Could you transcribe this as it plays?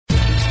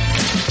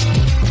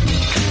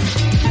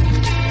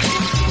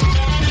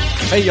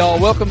Hey, y'all.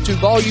 Welcome to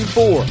Volume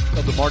 4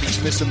 of the Marty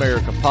Smith's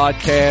America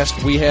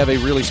podcast. We have a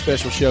really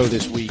special show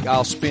this week.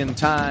 I'll spend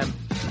time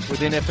with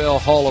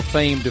NFL Hall of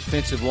Fame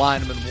defensive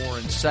lineman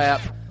Warren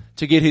Sapp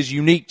to get his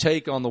unique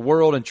take on the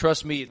world. And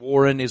trust me,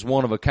 Warren is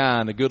one of a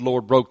kind. The good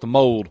Lord broke the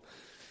mold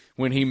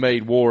when he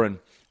made Warren.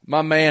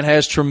 My man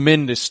has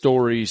tremendous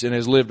stories and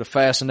has lived a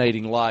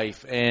fascinating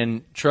life.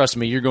 And trust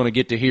me, you're going to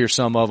get to hear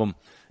some of them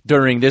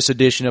during this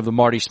edition of the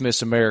Marty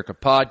Smith's America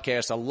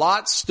podcast. A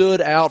lot stood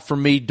out for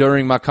me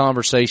during my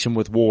conversation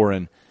with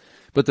Warren.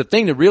 But the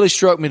thing that really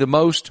struck me the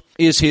most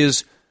is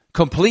his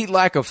complete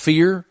lack of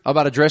fear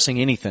about addressing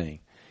anything,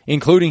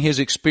 including his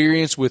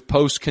experience with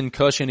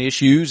post-concussion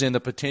issues and the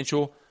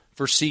potential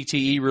for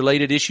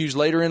CTE-related issues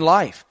later in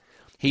life.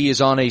 He is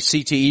on a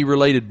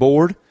CTE-related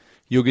board.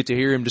 You'll get to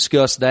hear him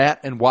discuss that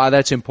and why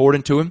that's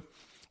important to him.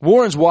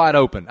 Warren's wide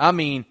open. I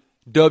mean,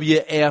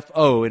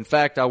 WFO. In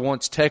fact, I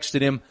once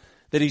texted him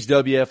that he's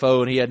WFO,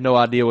 and he had no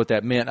idea what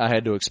that meant. I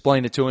had to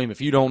explain it to him. If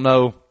you don't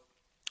know,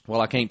 well,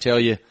 I can't tell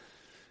you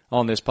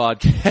on this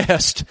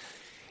podcast.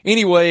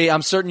 Anyway,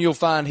 I'm certain you'll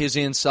find his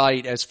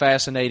insight as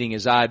fascinating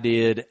as I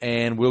did,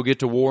 and we'll get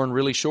to Warren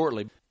really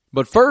shortly.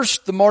 But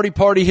first, the Marty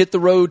Party hit the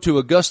road to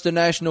Augusta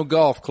National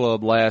Golf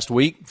Club last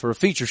week for a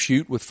feature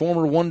shoot with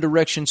former One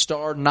Direction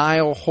star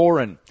Niall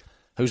Horan,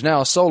 who's now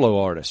a solo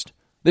artist.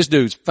 This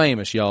dude's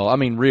famous, y'all. I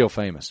mean, real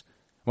famous.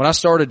 When I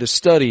started to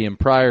study him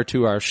prior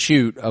to our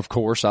shoot, of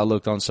course, I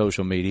looked on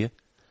social media.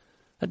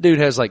 That dude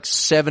has like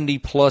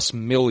 70+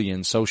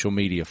 million social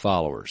media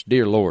followers.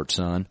 Dear Lord,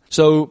 son.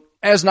 So,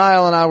 as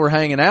Niall and I were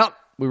hanging out,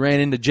 we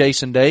ran into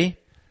Jason Day,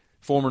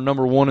 former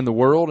number 1 in the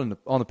world and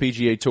on the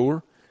PGA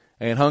Tour,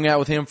 and hung out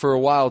with him for a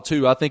while,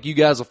 too. I think you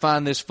guys will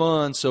find this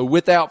fun, so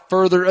without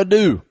further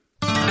ado.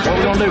 What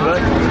we gonna do,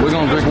 bud? We're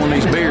gonna drink one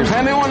of these beers.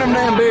 Hand me one of them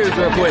damn beers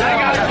real quick.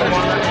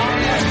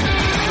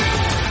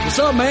 What's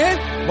up,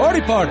 man? Marty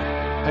Party.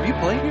 Have you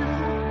played here?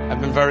 I've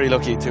been very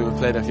lucky to have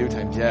played a few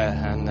times,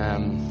 yeah.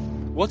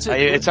 And what's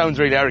it? It sounds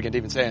really arrogant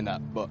even saying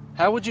that, but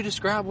how would you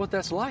describe what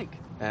that's like?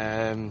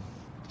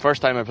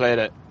 First time I played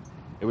it,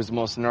 it was the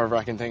most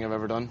nerve-wracking thing I've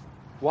ever done.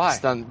 Why?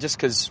 Just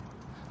because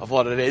of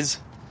what it is,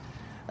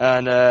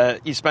 and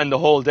you spend the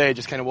whole day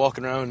just kind of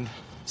walking around,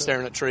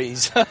 staring at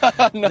trees,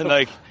 and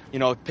like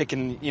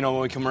picking. When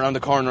we come around the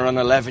corner on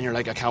 11, you're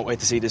like, I can't wait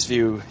to see this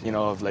view,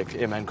 of like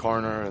Amen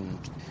Corner and.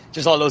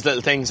 Just all those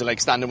little things,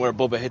 like standing where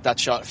Bubba hit that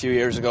shot a few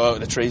years ago out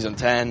of the trees on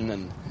 10,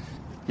 and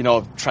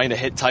trying to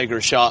hit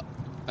Tiger's shot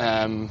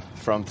from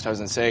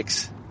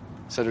 2006.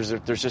 So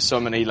there's just so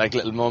many like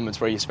little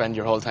moments where you spend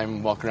your whole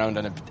time walking around,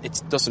 and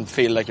it doesn't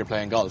feel like you're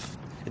playing golf.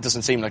 It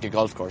doesn't seem like a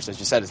golf course, as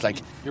you said. It's like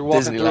you're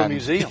walking Disneyland. through a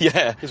museum.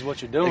 Yeah, is what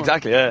you're doing.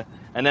 Exactly. Yeah,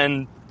 and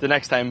then the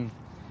next time,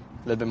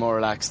 a little bit more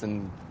relaxed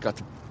and got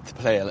to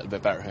play a little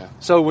bit better. Yeah.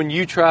 So when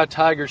you tried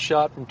Tiger's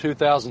shot from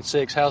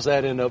 2006, how's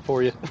that end up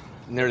for you?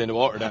 Nearly in the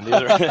water down the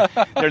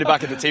other, nearly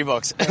back in the tee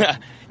box.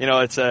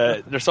 It's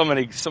there's so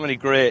many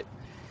great.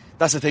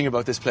 That's the thing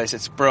about this place.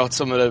 It's brought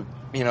some of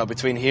the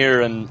between here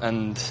and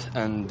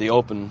the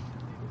Open.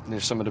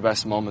 There's some of the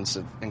best moments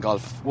in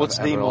golf. What's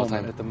the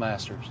moment at the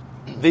Masters?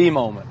 The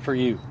moment for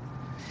you?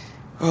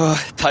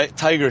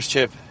 Tiger's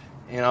chip.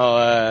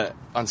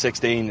 On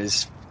 16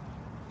 is,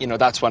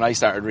 that's when I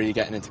started really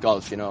getting into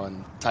golf.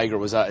 And Tiger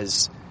was at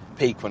his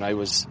peak when I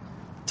was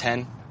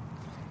 10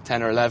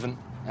 or 11.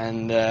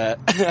 And and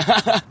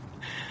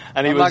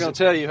I'm not going to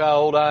tell you how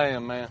old I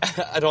am, man.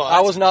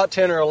 I was not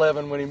 10 or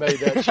 11 when he made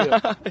that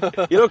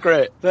shit. You look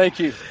great. Thank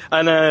you.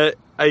 And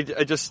I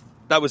just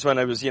that was when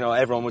I was,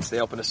 everyone would stay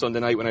up on a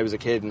Sunday night when I was a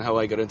kid, and how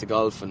I got into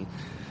golf and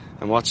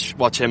watch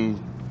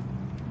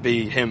him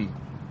be him,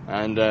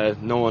 and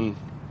no one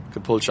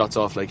could pull shots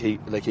off like he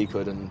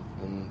could,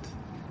 and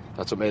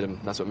that's what made him.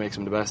 That's what makes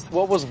him the best.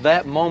 What was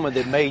that moment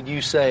that made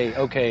you say,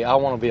 okay, I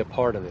want to be a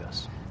part of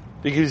this?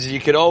 Because you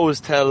could always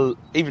tell,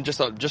 even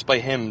just by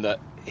him, that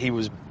he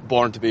was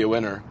born to be a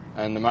winner.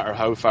 And no matter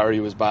how far he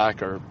was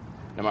back, or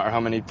no matter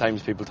how many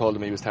times people told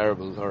him he was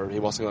terrible or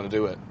he wasn't going to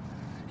do it,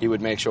 he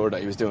would make sure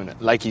that he was doing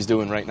it, like he's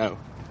doing right now.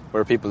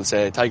 Where people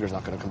say, Tiger's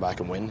not going to come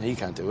back and win. He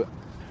can't do it.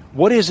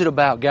 What is it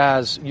about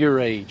guys your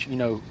age,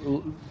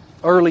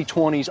 early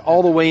 20s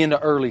all the way into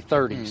early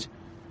 30s,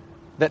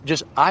 that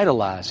just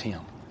idolize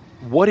him?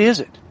 What is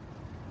it?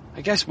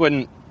 I guess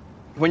when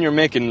you're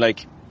making,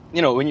 like,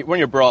 when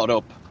you're brought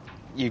up,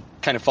 you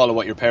kind of follow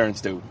what your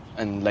parents do.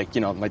 And, like,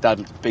 my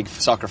dad's a big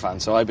soccer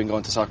fan, so I've been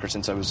going to soccer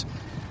since I was,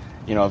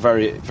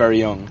 very, very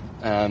young.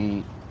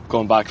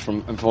 Going back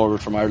and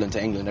forward from Ireland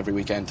to England every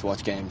weekend to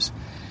watch games.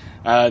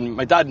 And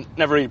my dad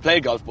never really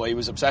played golf, but he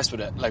was obsessed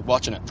with it, like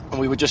watching it. And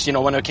we would just,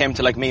 when it came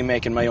to like me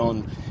making my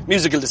own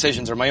musical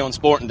decisions or my own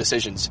sporting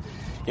decisions,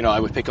 I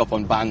would pick up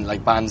on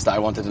bands that I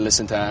wanted to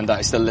listen to and that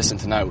I still listen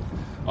to now.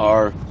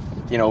 Or,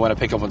 when I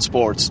pick up on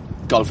sports,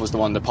 golf was the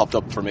one that popped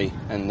up for me.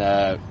 And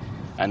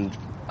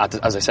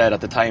as I said,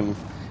 at the time,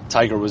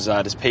 Tiger was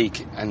at his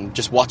peak, and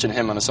just watching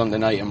him on a Sunday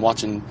night and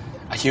watching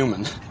a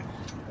human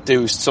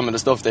do some of the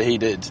stuff that he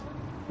did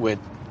with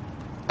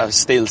a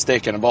steel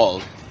stick and a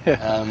ball,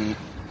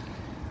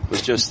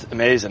 was just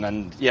amazing.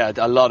 And yeah,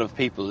 a lot of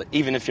people,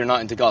 even if you're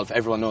not into golf,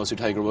 everyone knows who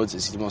Tiger Woods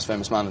is. He's the most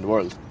famous man in the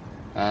world,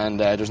 and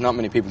there's not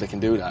many people that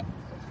can do that.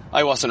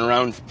 I wasn't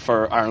around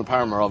for Arnold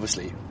Palmer,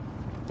 obviously,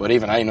 but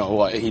even I know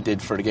what he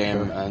did for the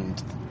game, sure.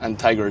 and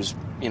Tiger's,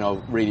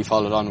 really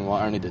followed on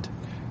what Arnie did.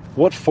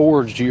 What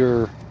forged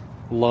your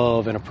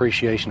love and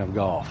appreciation of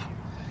golf?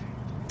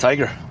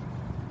 Tiger.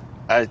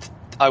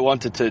 I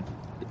wanted to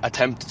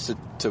attempt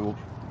to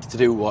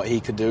do what he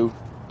could do.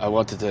 I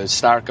wanted to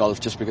start golf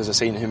just because I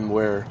seen him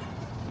wear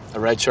a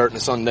red shirt on a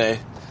Sunday,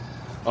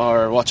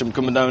 or watch him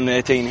coming down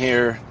 18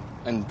 here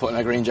and putting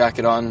a green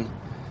jacket on.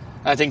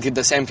 I think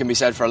the same can be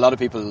said for a lot of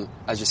people,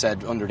 as you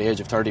said, under the age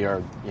of 30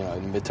 or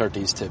in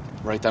mid-30s to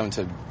right down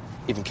to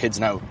even kids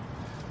now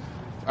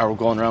are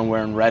going around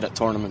wearing red at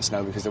tournaments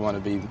now because they want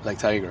to be like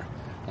Tiger.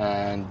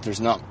 And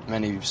there's not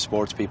many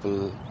sports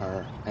people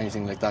or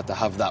anything like that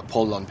have that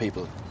pull on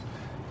people,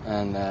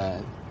 and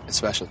it's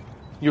special.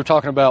 You were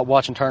talking about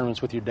watching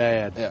tournaments with your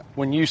dad. Yeah.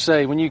 When you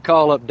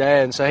call up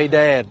Dad and say, "Hey,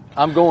 Dad,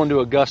 I'm going to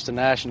Augusta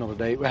National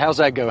today," how's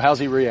that go? How's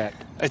he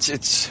react?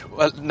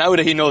 Well, now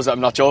that he knows I'm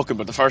not joking,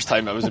 but the first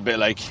time I was a bit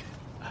like,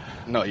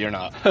 "No, you're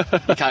not.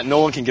 You can't. No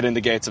one can get in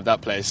the gates of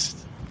that place."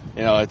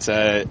 He's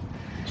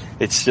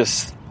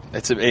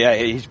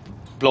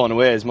blown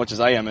away as much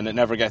as I am, and it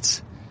never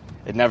gets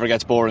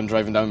boring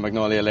driving down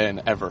Magnolia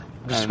Lane ever.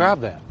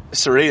 Describe that.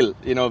 Surreal,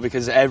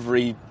 because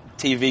every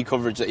TV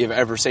coverage that you've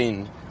ever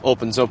seen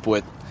opens up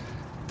with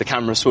the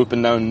camera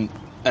swooping down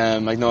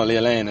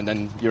Magnolia Lane, and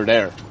then you're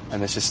there,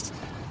 and it's just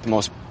the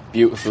most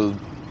beautiful,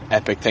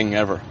 epic thing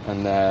ever.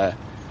 And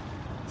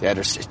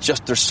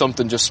there's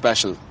something just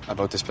special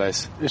about this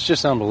place. It's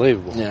just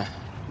unbelievable. Yeah.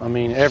 I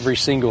mean, every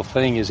single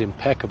thing is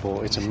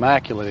impeccable. It's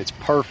immaculate. It's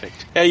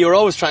perfect. Yeah, you're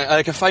always trying.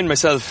 I can find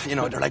myself.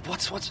 They're like,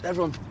 "What's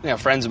everyone?"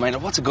 Friends of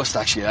mine. What's Augusta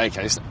actually like?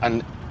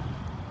 And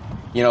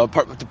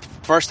the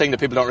first thing that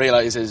people don't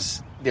realise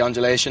is the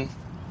undulation.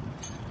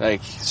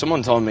 Like,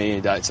 someone told me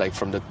that it's like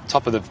from the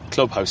top of the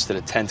clubhouse to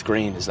the 10th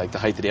green is like the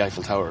height of the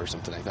Eiffel Tower or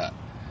something like that.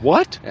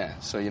 What? Yeah.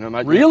 So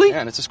imagine. Really?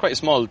 Yeah, and it's just quite a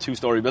small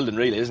 2-story building,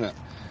 really, isn't it?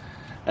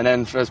 And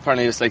then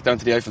apparently it's like down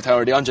to the Eiffel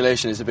Tower. The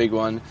undulation is a big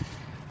one.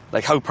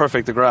 Like how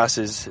perfect the grass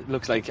is. It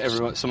looks like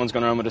someone's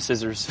gone around with a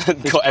scissors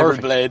and cut every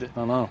blade.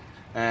 I know.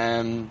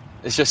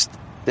 It's just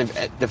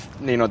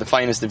the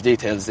finest of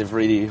details they've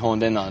really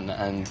honed in on,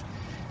 and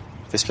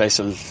this place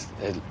this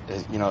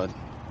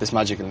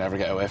magic will never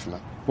get away from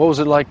it. What was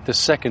it like the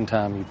second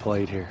time you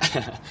played here?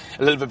 A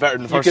little bit better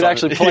than the first time. You could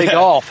actually play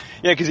golf.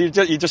 Yeah, because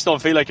you just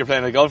don't feel like you're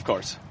playing a golf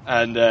course,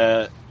 and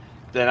then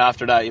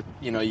after that,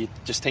 you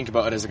just think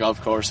about it as a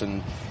golf course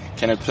and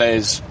kind of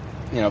plays.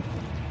 You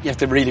have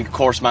to really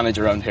course manage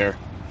around here.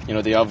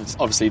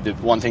 Obviously the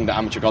one thing that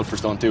amateur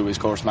golfers don't do is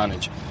course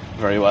manage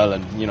very well,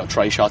 and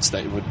try shots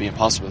that would be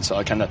impossible. So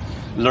I kind of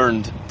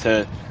learned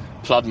to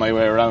plod my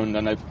way around,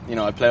 and I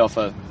play off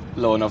a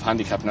low enough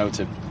handicap now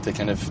to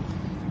kind of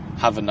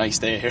have a nice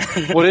day here.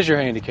 What is your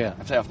handicap?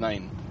 I play off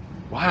 9.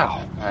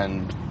 Wow.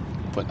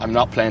 But I'm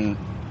not playing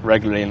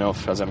regularly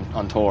enough as I'm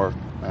on tour.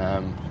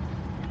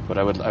 But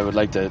I would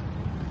like to,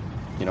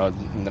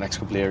 in the next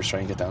couple of years, try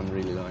and get down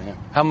really low. Yeah.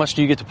 How much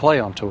do you get to play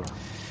on tour?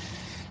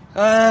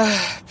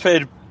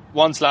 Played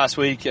once last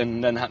week,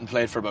 and then hadn't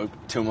played for about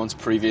 2 months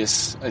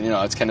previous. And,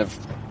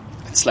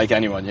 it's like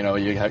anyone,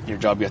 your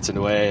job gets in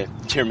the way.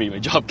 Hear me, my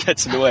job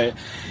gets in the way.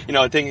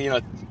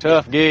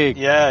 Tough gig.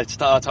 Yeah, it's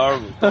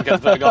horrible. Don't get to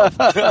play golf.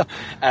 But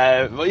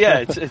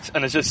yeah,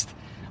 it's just,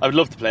 I would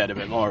love to play it a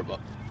bit more,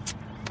 but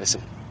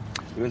listen,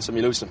 you win some,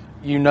 you lose some.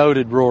 You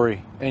noted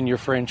Rory and your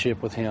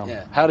friendship with him.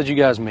 Yeah. How did you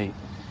guys meet?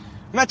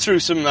 Met through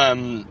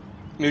some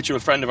mutual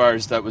friend of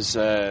ours that was,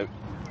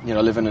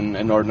 living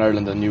in Northern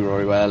Ireland and knew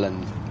Rory well,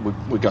 and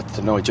we got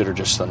to know each other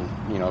just on,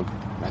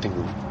 I think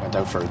we went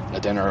out for a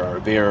dinner or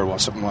a beer or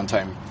something one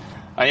time.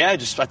 And yeah,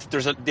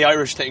 there's the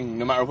Irish thing.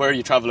 No matter where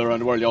you travel around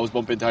the world, you always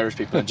bump into Irish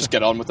people and just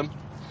get on with them.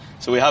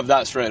 So we have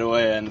that straight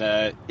away. And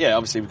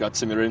obviously we've got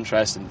similar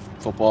interests in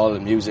football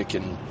and music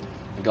and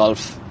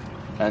golf.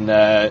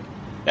 And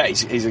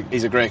he's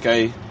a great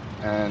guy.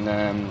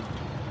 And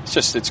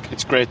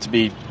it's great to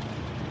be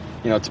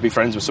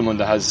friends with someone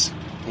that has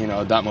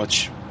that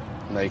much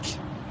like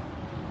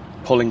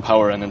pulling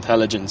power and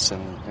intelligence in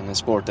a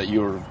sport that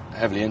you're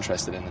heavily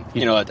interested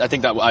in. I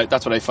think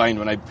that's what I find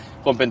when I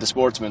bump into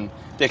sportsmen.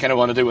 They kind of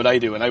want to do what I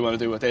do, and I want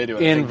to do what they do.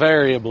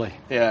 Invariably.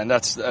 Yeah, and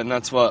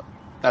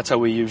that's how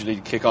we usually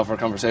kick off our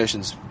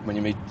conversations when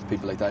you meet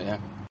people like that. Yeah.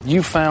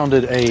 You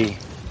founded a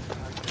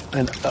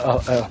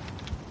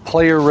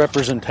player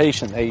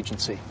representation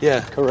agency.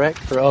 Yeah. Correct?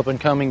 For up and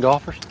coming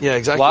golfers. Yeah,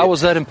 exactly. Why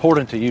was that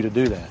important to you to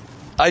do that?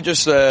 I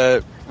just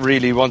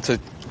really want to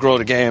grow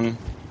the game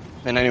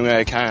in any way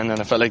I can, and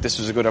I felt like this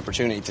was a good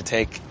opportunity to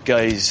take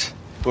guys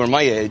who are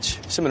my age,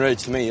 similar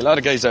age to me. A lot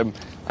of guys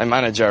I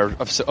manage are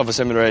of a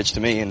similar age to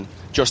me, and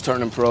just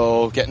turning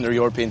pro, getting their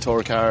European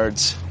Tour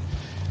cards,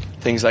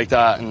 things like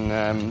that.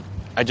 And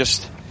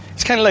it's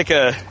kind of like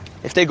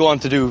if they go on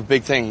to do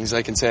big things,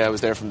 I can say I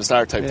was there from the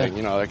start type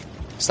thing. Like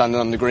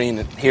standing on the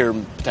green here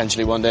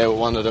potentially one day with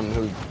one of them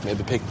who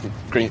maybe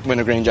win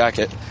a green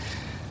jacket.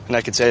 and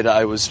I could say that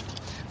I was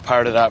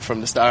part of that from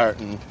the start,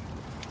 and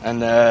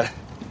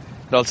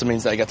it also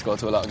means that I get to go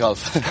to a lot of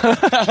golf.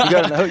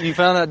 You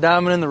found that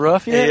diamond in the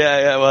rough yet?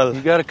 Yeah. Well,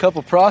 you got a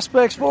couple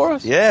prospects for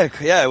us?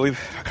 Yeah. We've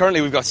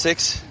got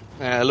 6.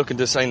 Looking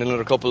to sign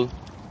another couple.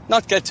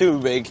 Not get too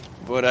big,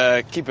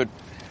 but keep it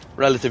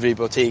relatively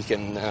boutique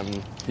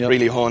and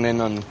really hone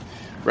in on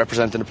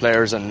representing the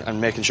players and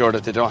making sure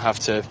that they don't have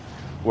to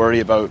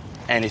worry about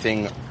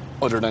anything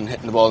other than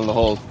hitting the ball in the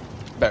hole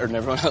better than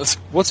everyone else.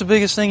 What's the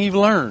biggest thing you've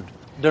learned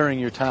during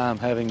your time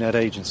having that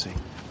agency?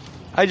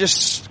 I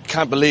just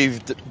can't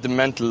believe the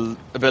mental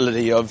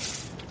ability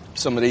of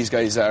some of these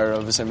guys that are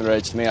of a similar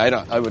age to me.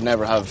 I would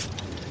never have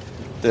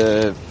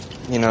the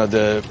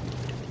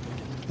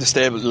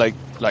stable I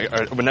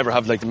would never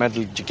have the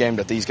mental game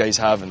that these guys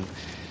have, and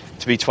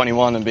to be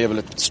 21 and be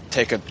able to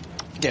take a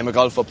game of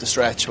golf up the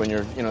stretch when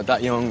you're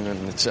that young,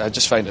 and I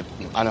just find it,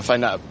 and I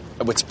find that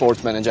with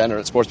sportsmen in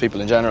general, sports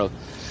people in general,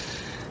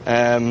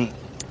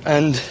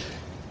 and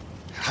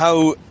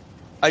how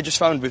I just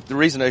found the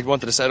reason I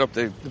wanted to set up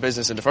the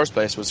business in the first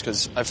place was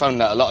because I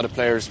found that a lot of the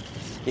players,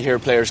 you hear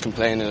players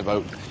complaining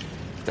about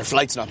their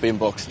flights not being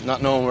booked,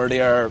 not knowing where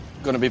they are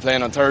going to be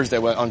playing on Thursday,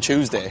 on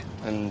Tuesday,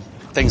 and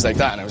things like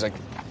that, and I was like,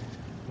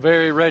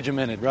 very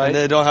regimented, right?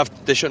 And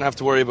they shouldn't have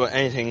to worry about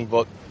anything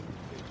but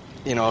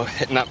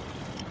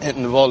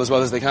hitting the ball as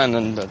well as they can,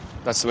 and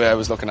that's the way I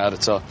was looking at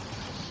it. So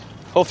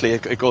hopefully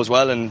it goes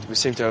well, and we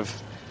seem to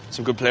have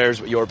some good players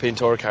with European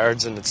Tour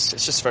cards, and it's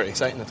just very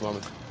exciting at the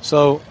moment.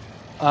 So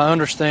I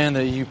understand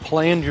that you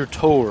planned your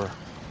tour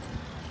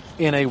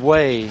in a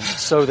way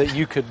so that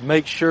you could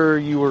make sure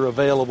you were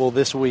available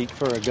this week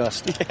for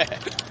Augusta. Yeah.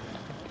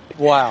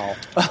 Wow.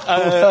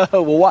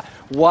 Well,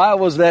 why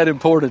was that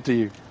important to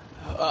you?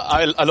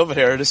 I love it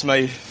here. This is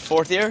my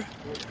 4th year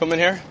coming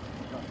here,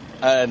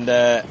 and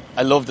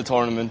I love the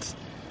tournament.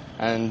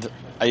 And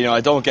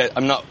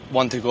I'm not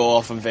one to go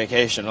off on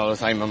vacation all the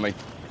time. I'm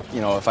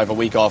if I have a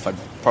week off, I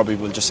probably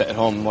will just sit at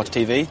home and watch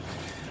TV.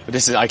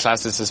 But I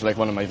class this as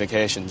one of my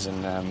vacations,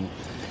 and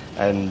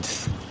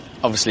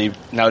obviously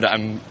now that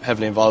I'm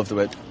heavily involved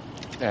with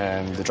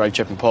the drive,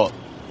 chip and putt,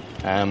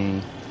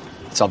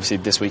 it's obviously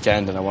this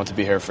weekend, and I want to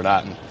be here for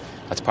that, and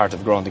that's part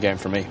of growing the game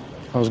for me.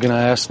 I was going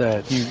to ask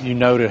that. You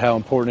noted how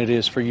important it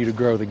is for you to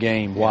grow the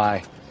game.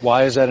 Why?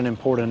 Why is that an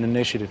important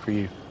initiative for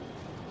you?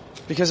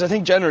 Because I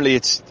think generally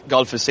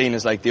golf is seen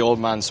as the old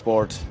man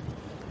sport,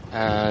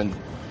 and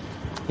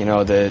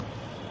the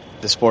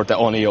sport that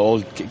only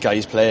old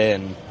guys play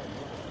and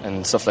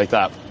stuff like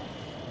that.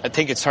 I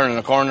think it's turning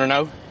a corner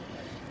now.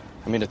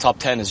 I mean, the top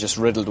 10 is just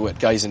riddled with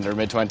guys in their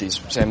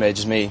mid-20s, same age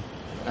as me,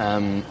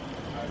 in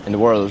the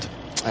world,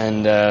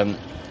 and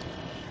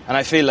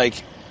I feel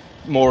like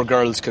more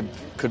girls could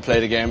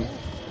play the game,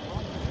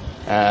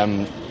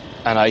 and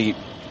I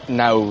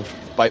now,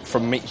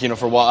 from me,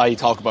 for what I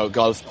talk about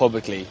golf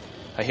publicly,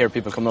 I hear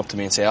people come up to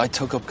me and say, I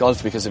took up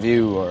golf because of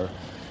you, or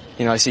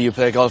I see you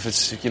play golf,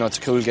 it's it's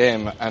a cool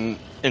game, and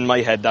in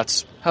my head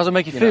that's... How's it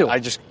make you feel?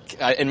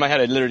 In my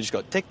head I literally just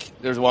go, tick,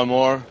 there's one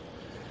more,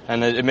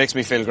 and it makes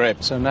me feel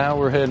great. So now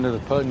we're heading to the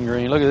putting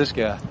green. Look at this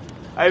guy.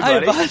 Hey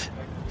buddy. Hi, bud.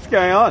 What's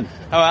going on?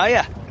 How are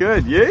you?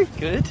 Good, you?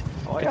 Good.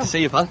 Good to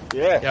see you, pal.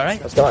 Yeah. You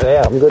alright?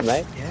 Yeah, I'm good,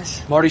 mate.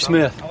 Yes. Marty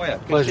Smith. Oh, yeah.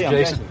 Pleasure,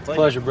 Jason.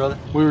 Pleasure, brother.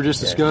 We were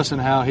just discussing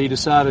how he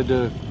decided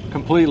to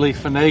completely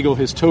finagle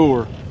his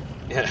tour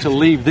to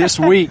leave this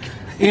week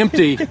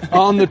empty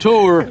on the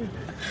tour.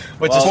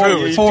 Which is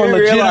true. You For do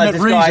legitimate realise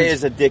this guy reasons.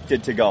 is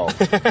addicted to golf.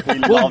 He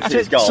loves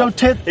his golf.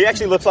 So he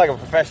actually looks like a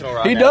professional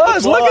right now. He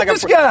does. Look at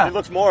this guy. He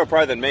looks more a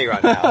pro than me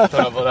right now.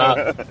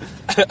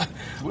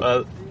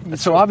 Well,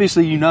 So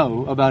obviously you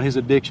know about his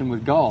addiction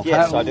with golf.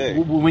 Yes, I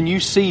do. When you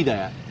see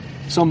that,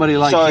 somebody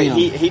like him...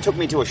 So he took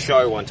me to a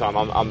show one time.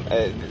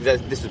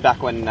 This was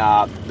back when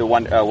the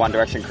One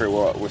Direction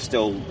crew were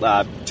still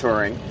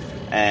touring,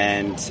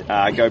 and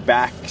I go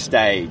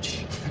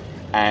backstage,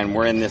 and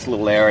we're in this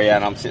little area,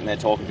 and I'm sitting there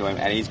talking to him,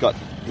 and he's got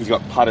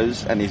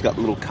putters, and he's got a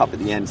little cup at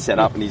the end set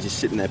up, and he's just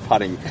sitting there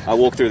putting. I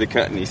walk through the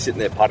curtain, he's sitting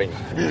there putting.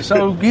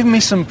 So give me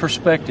some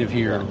perspective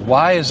here.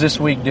 Why is this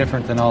week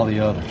different than all the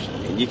others?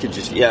 You could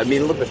just, look at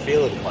the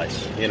feel of the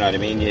place. You know what I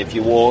mean? If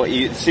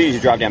as soon as you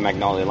drive down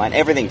Magnolia Lane,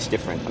 everything's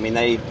different. I mean,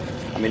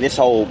 this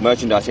whole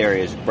merchandise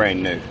area is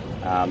brand new.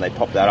 They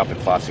popped that up in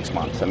 5-6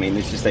 months. I mean,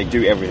 it's just, they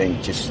do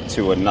everything just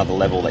to another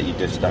level that you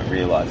just don't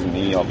realise. I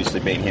mean, you've obviously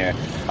been here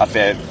a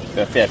fair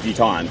few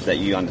times that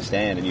you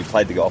understand, and you've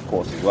played the golf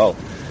course as well.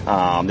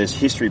 There's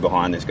history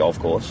behind this golf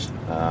course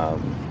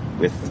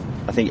with,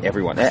 I think,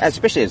 everyone,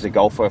 especially as a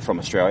golfer from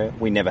Australia.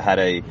 We never had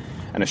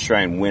an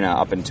Australian winner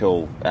up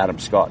until Adam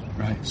Scott.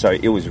 Right. So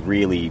it was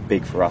really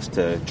big for us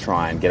to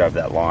try and get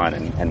over that line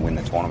and win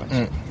the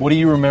tournament. What do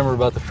you remember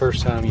about the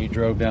first time you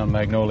drove down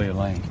Magnolia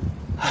Lane?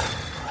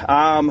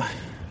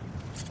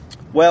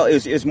 Well,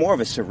 it was more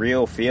of a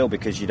surreal feel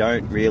because you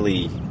don't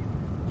really...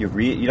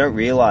 You don't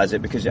realise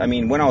it because, I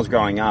mean, when I was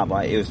growing up,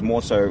 it was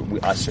more so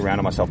I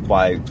surrounded myself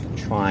by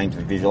trying to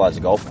visualise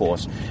the golf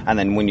course, and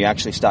then when you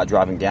actually start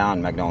driving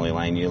down Magnolia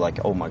Lane, you're like,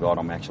 oh my God,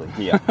 I'm actually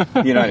here.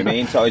 You know what I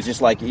mean? So it's just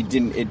like it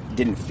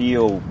didn't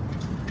feel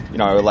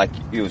like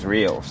it was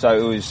real.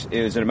 So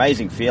it was an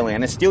amazing feeling,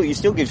 and it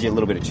still gives you a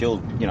little bit of chill,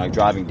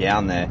 driving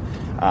down there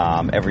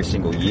every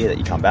single year that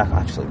you come back. I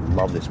actually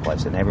love this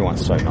place, and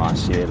everyone's so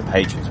nice here. The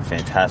patrons are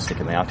fantastic,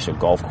 and the actual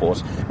golf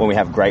course, when we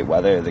have great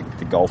weather,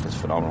 the golf is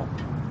phenomenal.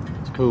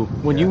 Cool.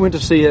 When you went to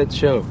see that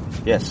show,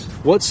 yes,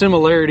 what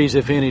similarities,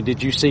 if any,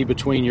 did you see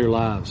between your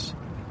lives?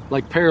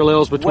 Like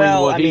parallels between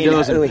he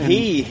does and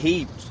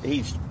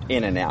he's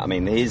in and out. I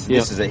mean, he's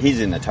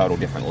in a total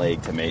different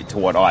league to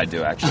what I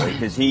do, actually,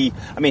 because he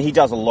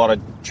does a lot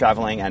of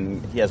traveling,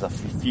 and he has a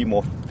few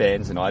more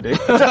fans than I do.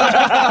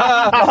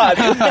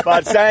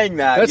 but saying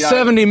that's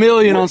 70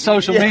 million on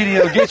social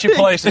media will get you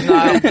places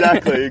now.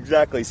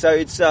 Exactly. So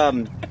it's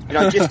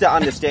just to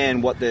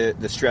understand what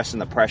the stress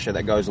and the pressure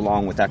that goes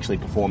along with actually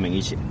performing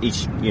each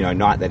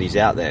night that he's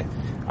out there,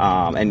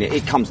 and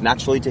it comes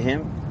naturally to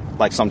him.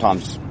 Like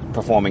sometimes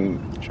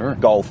performing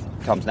golf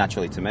comes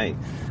naturally to me.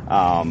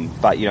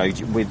 But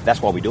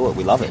that's why we do it.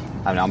 We love it.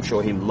 I mean, I'm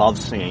sure he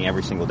loves singing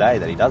every single day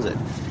that he does it.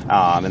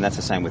 And that's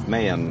the same with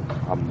me. And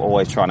I'm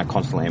always trying to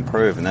constantly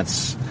improve. And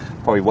that's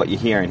probably what you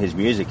hear in his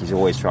music. He's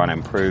always trying to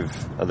improve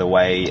the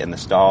way and the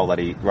style that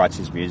he writes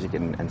his music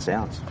and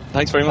sounds.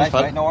 Thanks very much,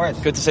 mate. No worries.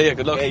 Good to see you.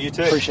 Good luck. Yeah, you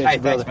too. Appreciate you,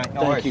 brother. Thanks, mate.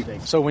 No Thank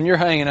worries. you. So when you're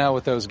hanging out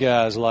with those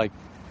guys, like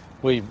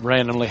we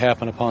randomly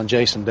happen upon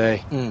Jason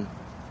Day,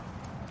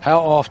 how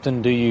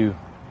often do you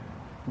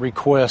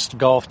request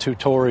golf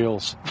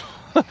tutorials?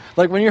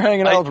 Like when you're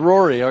hanging out with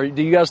Rory,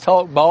 do you guys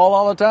talk ball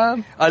all the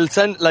time? I'll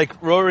send,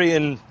 like, Rory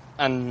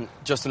and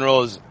Justin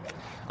Rose,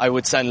 I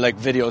would send, like,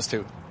 videos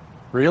to.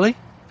 Really?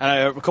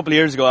 And a couple of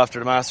years ago after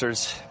the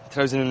Masters,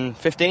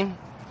 2015,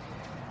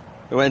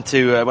 I went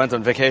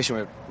on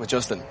vacation with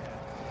Justin,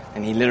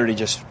 and he literally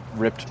just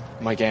ripped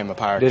my game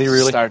apart. Did he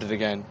really? Started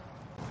again.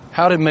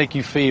 How did it make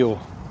you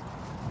feel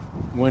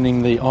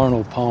winning the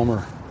Arnold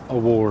Palmer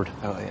Award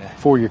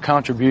for your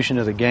contribution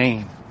to the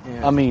game?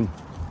 Yeah. I mean,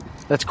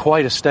 that's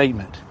quite a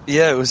statement.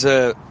 Yeah, it was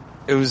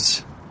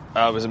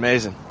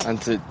amazing,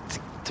 and to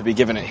be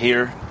given it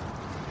here,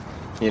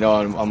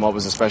 on what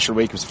was a special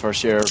week. It was the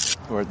first year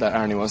where that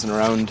Arnie wasn't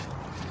around,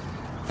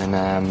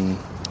 and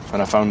when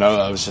I found out,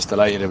 I was just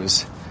delighted. It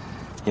was,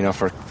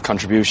 for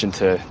contribution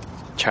to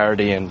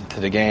charity and to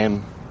the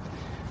game,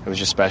 it was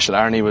just special.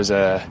 Arnie was,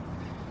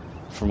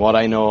 from what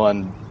I know,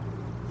 and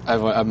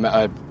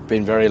I've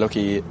been very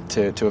lucky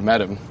to have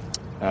met him,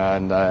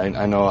 and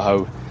I know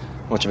how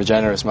much of a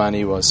generous man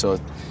he was. So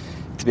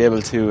to be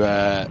able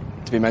to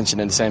be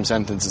mentioned in the same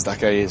sentence as that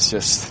guy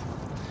is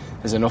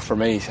enough for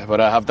me.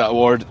 But I have that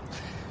award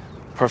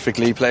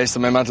perfectly placed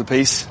on my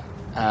mantelpiece,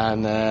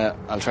 and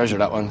I'll treasure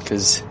that one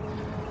because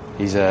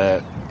he's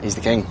the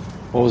king.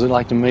 What was it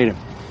like to meet him?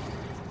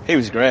 He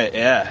was great.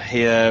 Yeah,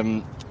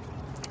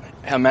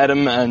 I met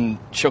him and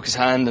shook his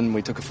hand, and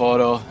we took a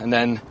photo, and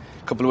then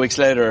a couple of weeks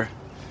later,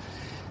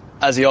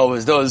 as he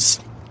always does,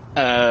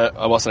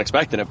 I wasn't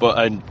expecting it, but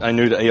I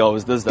knew that he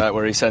always does that,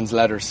 where he sends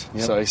letters.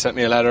 Yep. So he sent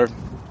me a letter,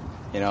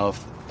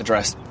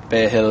 addressed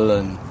Bay Hill,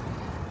 and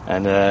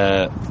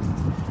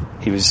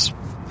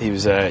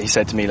he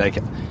said to me, like,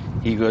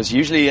 he goes,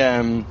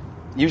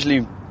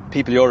 usually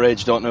people your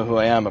age don't know who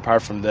I am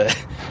apart from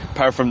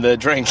the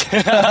drink.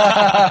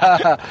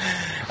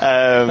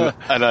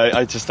 And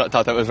I just thought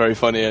that was very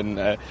funny,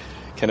 and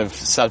kind of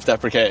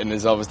self-deprecating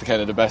is always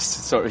the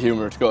best sort of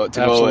humour to go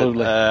Absolutely.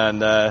 With.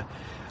 And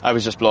I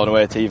was just blown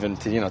away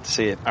to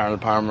see it.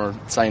 Arnold Palmer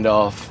signed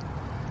off,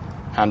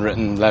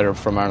 handwritten letter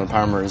from Arnold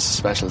Palmer is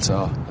special,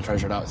 so I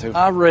treasure that too.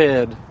 I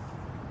read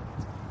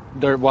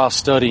while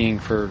studying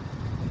for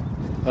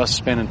us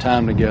spending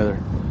time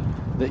together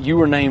that you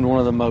were named one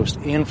of the most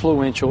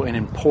influential and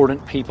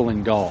important people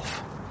in golf.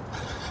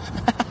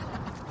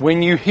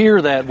 When you hear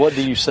that, what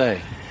do you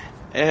say?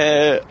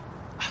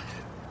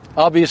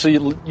 Obviously,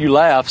 you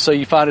laugh, so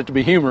you find it to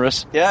be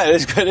humorous. Yeah,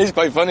 it is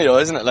quite funny though,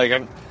 isn't it? Like,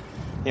 I'm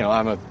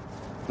a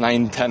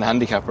 9-10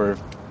 handicapper.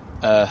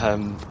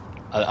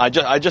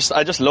 I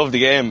just love the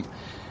game,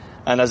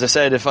 and as I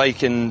said, if I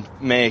can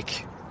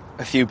make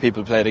a few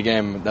people play the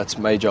game, that's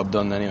my job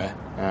done anyway.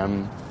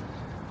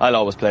 I'll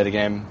always play the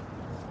game.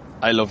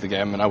 I love the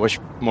game, and I wish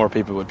more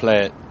people would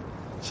play it.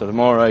 So the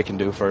more I can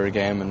do for a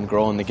game and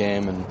growing the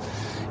game, and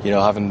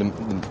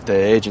having the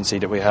agency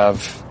that we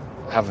have,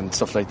 having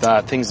stuff like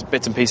that,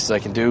 bits and pieces I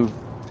can do,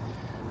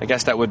 I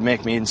guess that would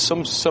make me in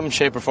some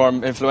shape or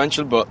form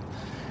influential. But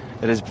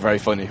it is very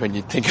funny when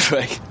you think of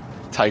like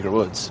Tiger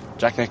Woods,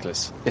 Jack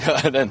Nicklaus,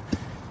 and then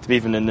to be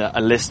even in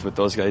a list with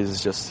those guys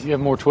is just... You have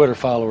more Twitter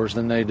followers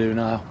than they do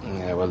now.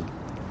 Yeah, well,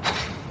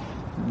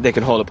 they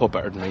can hold a putt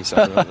better than me,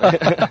 so...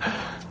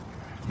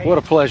 What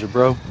a pleasure,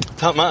 bro.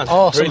 Top man.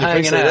 Awesome really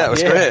hanging appreciate out. That. It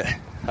was great.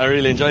 I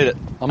really enjoyed it.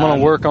 I'm going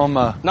to work on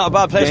my... Not a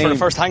bad place game. for the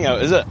first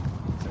hangout, is it?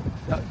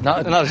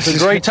 It's a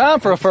great time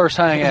for a first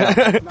hangout.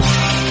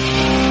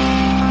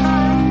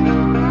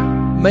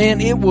 Man,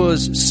 it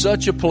was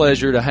such a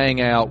pleasure to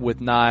hang out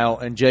with Niall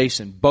and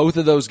Jason. Both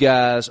of those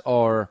guys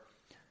are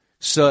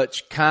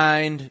such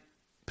kind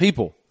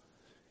people,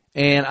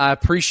 and I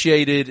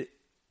appreciated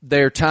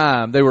their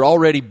time. They were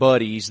already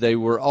buddies. They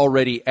were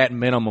already, at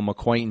minimum,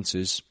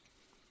 acquaintances.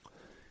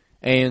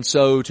 And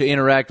so to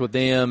interact with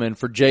them and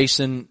for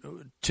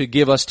Jason to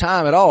give us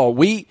time at all,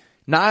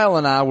 Niall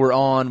and I were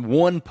on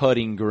one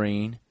putting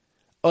green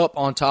up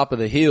on top of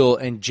the hill,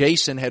 and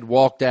Jason had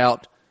walked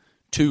out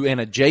to an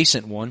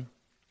adjacent one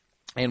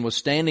and was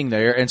standing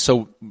there. And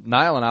so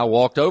Niall and I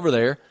walked over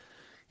there,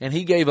 and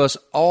he gave us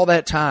all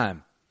that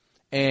time.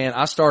 And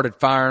I started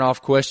firing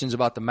off questions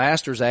about the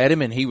Masters at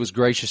him, and he was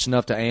gracious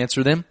enough to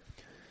answer them.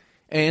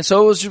 And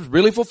so it was just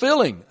really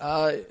fulfilling.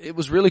 It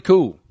was really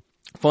cool.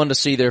 Fun to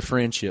see their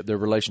friendship, their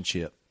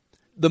relationship.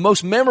 The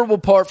most memorable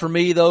part for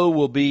me, though,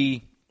 will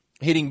be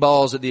hitting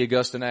balls at the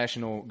Augusta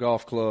National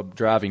Golf Club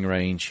driving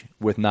range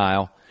with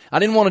Niall. I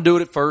didn't want to do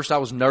it at first. I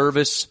was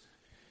nervous.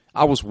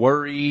 I was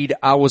worried.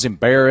 I was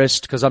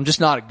embarrassed because I'm just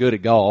not good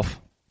at golf.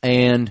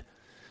 And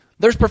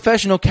there's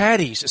professional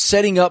caddies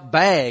setting up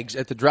bags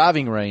at the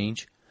driving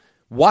range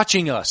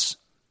watching us.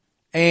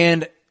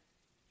 And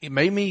it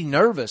made me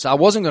nervous. I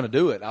wasn't going to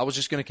do it. I was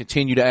just going to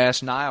continue to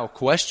ask Niall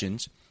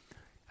questions.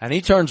 And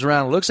he turns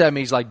around and looks at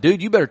me. He's like,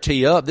 dude, you better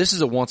tee up. This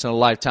is a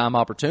once-in-a-lifetime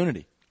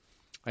opportunity.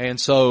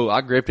 And so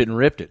I gripped it and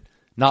ripped it.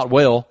 Not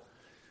well.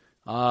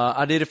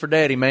 I did it for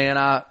Daddy, man.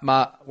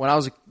 When I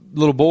was a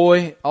little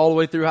boy, all the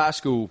way through high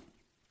school,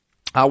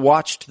 I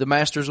watched the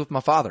Masters with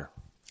my father.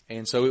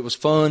 And so it was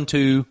fun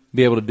to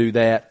be able to do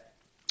that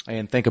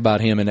and think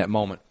about him in that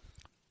moment.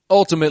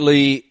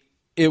 Ultimately,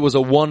 it was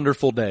a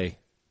wonderful day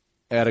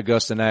at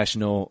Augusta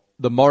National.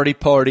 The Marty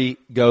party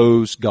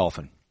goes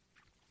golfing.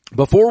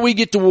 Before we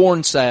get to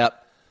Warren Sapp,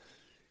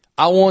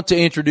 I want to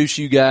introduce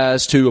you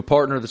guys to a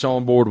partner that's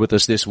on board with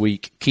us this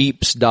week,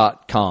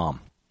 Keeps.com.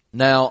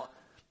 Now,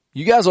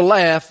 you guys will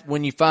laugh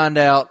when you find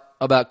out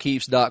about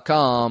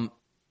Keeps.com,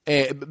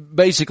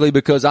 basically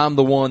because I'm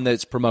the one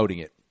that's promoting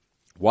it.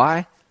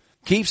 Why?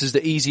 Keeps is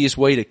the easiest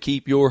way to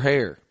keep your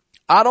hair.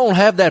 I don't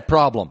have that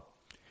problem.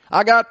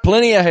 I got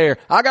plenty of hair.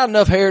 I got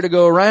enough hair to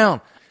go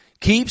around.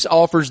 Keeps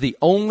offers the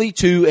only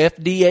 2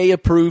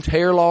 FDA-approved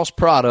hair loss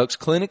products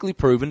clinically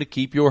proven to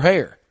keep your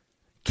hair.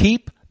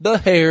 Keep the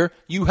hair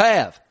you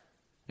have.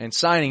 And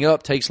signing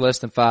up takes less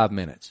than 5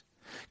 minutes.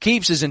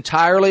 Keeps is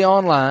entirely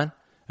online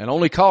and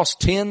only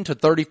costs $10 to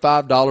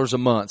 $35 a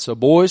month. So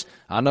boys,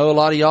 I know a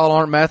lot of y'all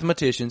aren't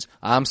mathematicians.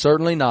 I'm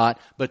certainly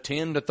not. But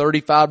 $10 to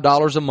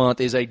 $35 a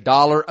month is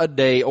 $1 a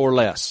day or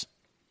less.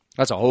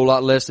 That's a whole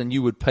lot less than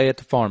you would pay at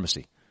the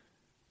pharmacy.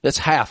 That's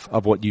half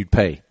of what you'd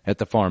pay at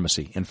the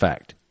pharmacy, in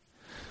fact.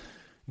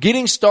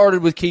 Getting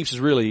started with Keeps is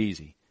really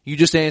easy. You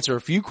just answer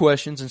a few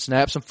questions and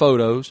snap some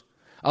photos.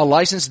 A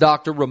licensed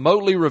doctor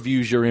remotely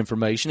reviews your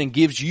information and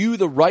gives you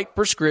the right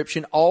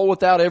prescription, all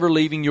without ever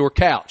leaving your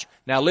couch.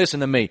 Now listen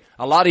to me.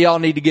 A lot of y'all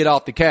need to get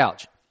off the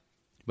couch.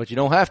 But you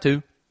don't have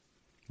to.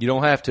 You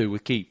don't have to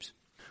with Keeps.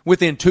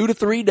 Within 2 to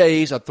 3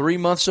 days, a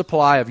 3-month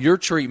supply of your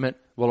treatment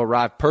will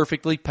arrive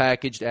perfectly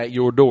packaged at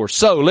your door.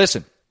 So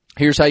listen,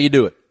 here's how you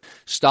do it.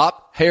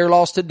 Stop hair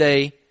loss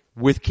today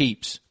with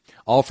Keeps.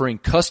 Offering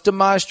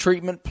customized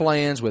treatment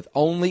plans with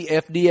only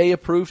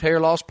FDA-approved hair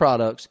loss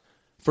products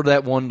for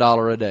that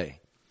 $1 a day.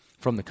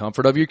 From the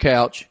comfort of your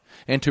couch.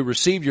 And to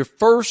receive your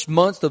first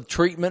month of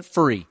treatment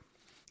free,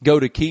 go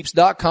to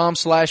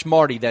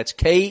Keeps.com/Marty. That's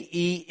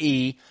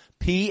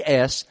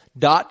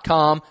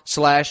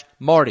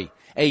KEEPS.com/Marty.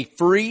 A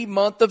free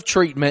month of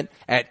treatment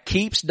at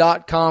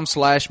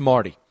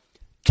Keeps.com/Marty.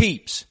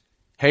 Keeps.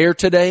 Hair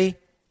today,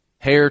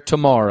 hair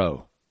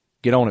tomorrow.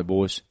 Get on it,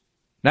 boys.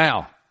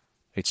 Now,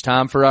 it's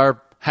time for our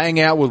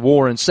hangout with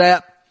Warren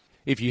Sapp.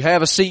 If you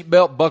have a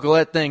seatbelt, buckle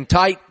that thing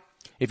tight.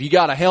 If you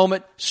got a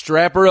helmet,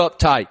 strap her up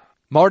tight.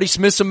 Marty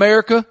Smith's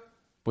America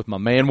with my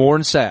man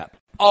Warren Sapp.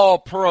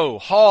 All-Pro,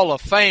 Hall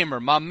of Famer,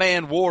 my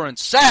man Warren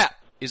Sapp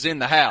is in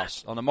the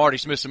house on the Marty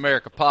Smith's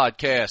America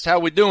podcast. How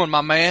we doing,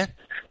 my man?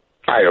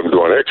 I am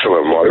doing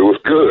excellent, Marty.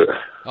 What's good?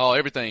 Oh,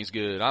 everything's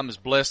good. I'm as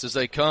blessed as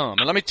they come.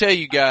 And let me tell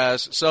you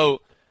guys, so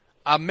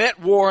I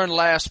met Warren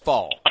last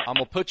fall. I'm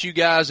going to put you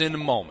guys in the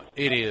moment.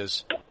 It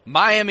is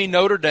Miami,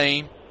 Notre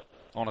Dame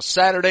on a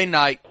Saturday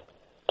night.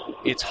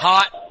 It's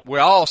hot. We're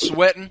all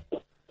sweating.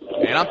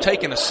 And I'm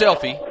taking a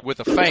selfie with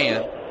a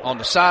fan on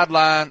the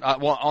sideline,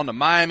 on the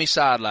Miami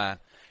sideline.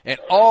 And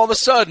all of a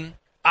sudden,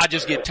 I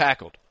just get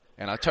tackled.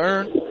 And I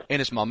turn,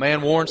 and it's my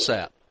man Warren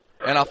Sapp.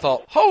 And I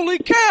thought, holy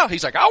cow.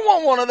 He's like, I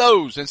want one of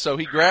those. And so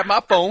he grabbed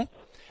my phone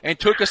and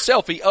took a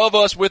selfie of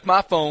us with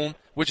my phone,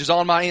 which is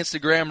on my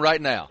Instagram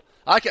right now.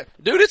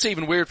 Dude, it's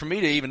even weird for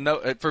me to even know,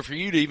 for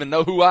you to even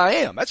know who I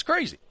am. That's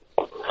crazy.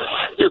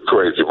 You're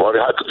crazy, Marty.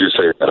 How could you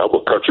say that? I'm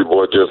a country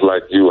boy just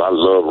like you. I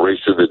love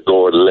racing and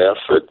going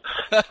left and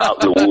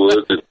out in the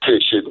woods and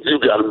fishing. You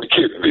got to be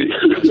kidding me.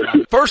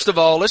 First of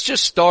all, let's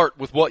just start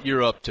with what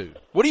you're up to.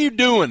 What are you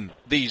doing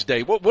these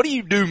days? What do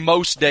you do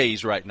most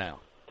days right now?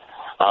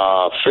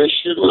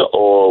 Fishing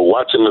or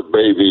watching the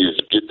babies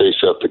get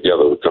themselves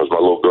together because my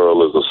little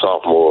girl is a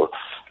sophomore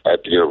at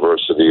the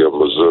University of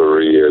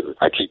Missouri, and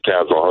I keep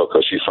tabs on her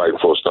because she's fighting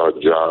for a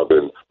starting job.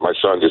 And my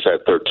son just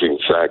had 13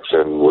 sacks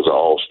and was an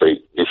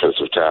all-state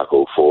defensive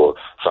tackle for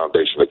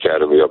Foundation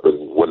Academy up in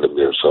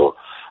Windermere. So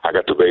I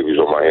got the babies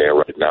on my hand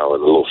right now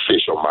and a little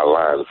fish on my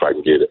line if I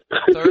can get it.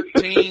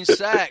 13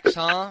 sacks,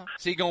 huh?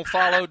 Is he going to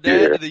follow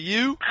Dad to the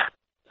U?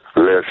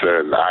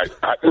 Listen, no,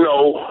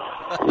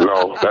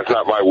 that's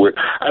not my wish.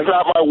 That's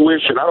not my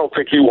wish, and I don't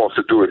think he wants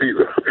to do it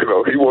either. You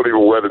know, he won't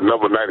even wear the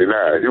number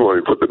 99. He won't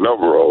even put the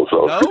number on.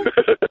 So no,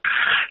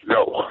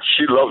 no,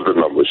 she loves the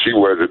number. She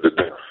wears it to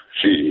death.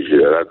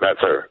 That's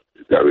her.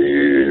 I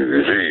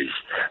mean,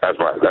 that's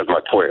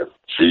my twin.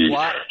 She's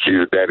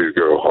a daddy's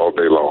girl all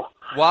day long.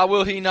 Why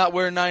will he not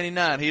wear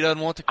 99? He doesn't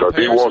want the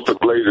comparisons? Because he wants to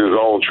blaze his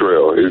own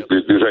trail.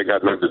 This ain't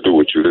got nothing to do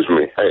with you. This is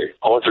me. Hey,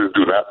 I want you to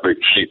do that big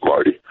sheet,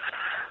 Marty.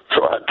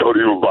 So I told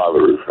him to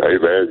bother him.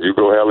 Hey, man, you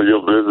go handle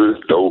your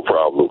business, no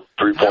problem.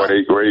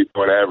 3.8 grade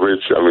point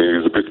average. I mean,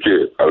 he's a good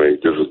kid. I mean,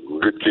 just a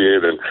good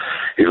kid, and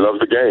he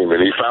loves the game,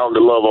 and he found the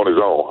love on his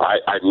own.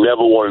 I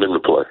never wanted him to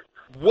play.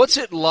 What's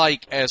it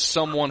like as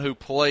someone who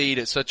played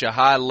at such a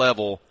high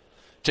level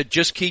to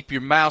just keep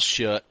your mouth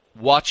shut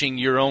watching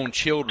your own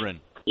children?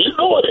 You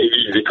know it ain't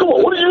easy. Come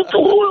on, what are you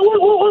saying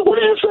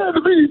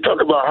to me? You talk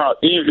about how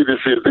easy this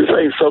is. This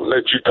ain't something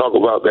that you talk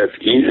about that's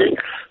easy.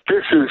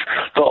 This is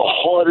the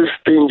hardest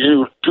thing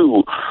you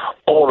do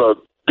on a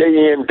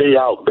day-in,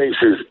 day-out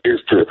basis is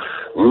to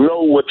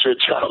know what your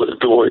child is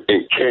doing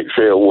and can't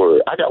say a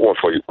word. I got one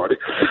for you, Marty.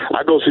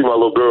 I go see my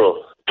little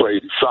girl play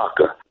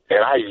soccer,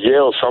 and I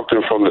yell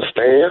something from the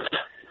stands.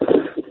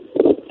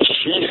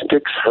 She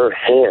sticks her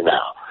hand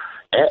out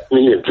at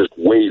me and just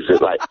waves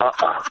it like,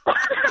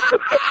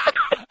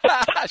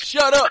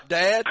 Shut up,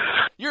 Dad.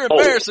 You're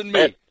embarrassing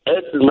me.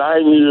 At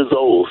 9 years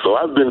old, so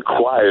I've been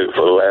quiet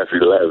for the last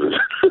 11.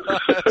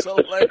 That's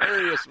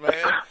hilarious,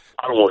 man.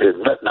 I don't want to hear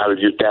nothing out of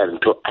your dad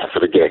until after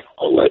the game.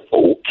 I'm like,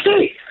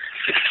 okay.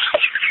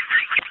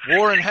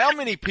 Warren, how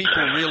many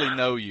people really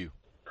know you?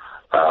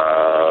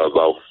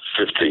 About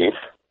 15.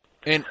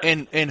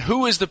 And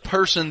who is the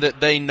person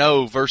that they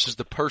know versus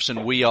the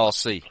person we all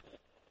see?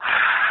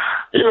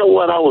 You know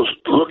what? I was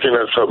looking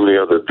at something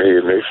the other day,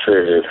 and they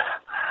said,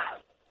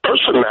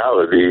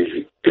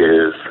 personality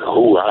is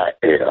who I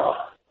am.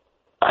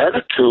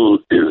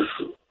 Attitude is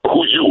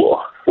who you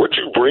are. What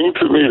you bring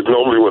to me is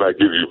normally what I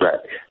give you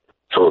back.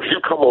 So if you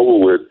come over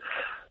with,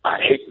 I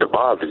hate to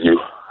bother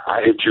you,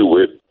 I hit you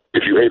with,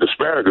 if you hate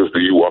asparagus, do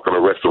you walk in a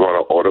restaurant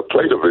and order a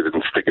plate of it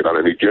and stick it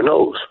underneath your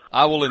nose?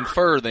 I will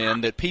infer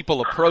then that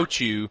people approach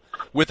you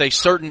with a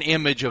certain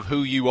image of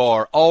who you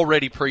are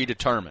already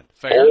predetermined.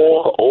 Fair?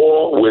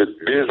 Or with,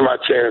 here's my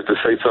chance to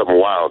say something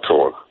wild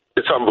to him.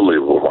 It's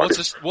unbelievable,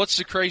 Marty. What's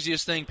the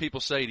craziest thing people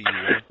say to you?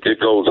 It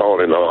goes on,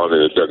 and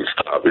it doesn't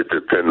stop. It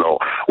depends on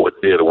what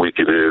day of the week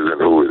it is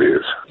and who it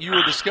is. You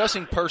were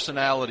discussing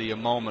personality a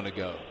moment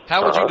ago.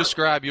 How would you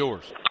describe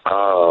yours?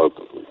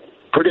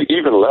 Pretty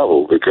even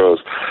level,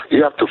 because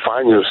you have to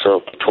find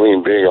yourself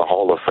between being a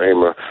Hall of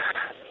Famer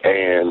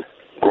and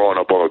growing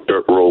up on a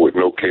dirt road with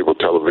no cable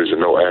television,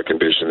 no air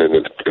conditioning,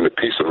 and the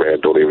pizza man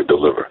don't even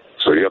deliver.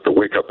 So you have to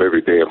wake up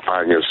every day and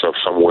find yourself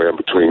somewhere in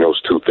between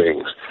those two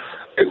things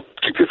and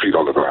keep your feet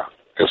on the ground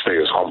and stay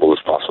as humble as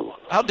possible.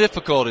 How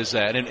difficult is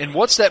that? And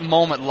what's that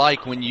moment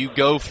like when you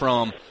go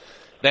from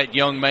that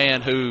young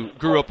man who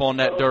grew up on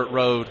that dirt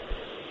road,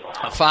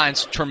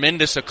 finds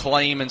tremendous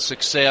acclaim and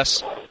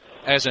success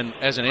as an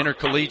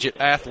intercollegiate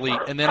athlete,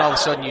 and then all of a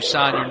sudden you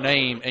sign your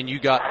name and you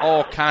got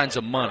all kinds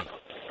of money?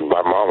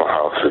 Buy mama a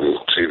house and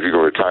see if you can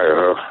retire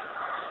her.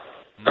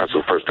 That's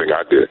the first thing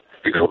I did.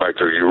 You go back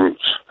to your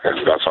roots,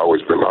 and that's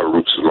always been my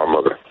roots is my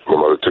mother. My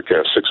mother took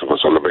care of 6 of us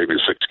on the baby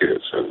of 6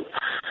 kids, and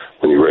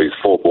when you raise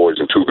 4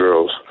 boys and 2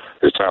 girls,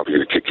 it's time for you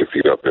to kick your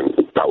feet up, and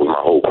that was my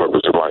whole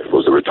purpose in life,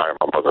 was to retire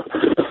my mother.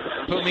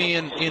 Put me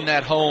in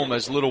that home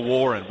as little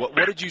Warren. What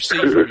did you see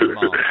from your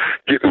mom?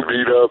 Getting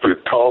beat up and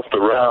tossed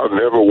around,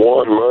 never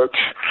won much.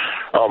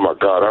 Oh, my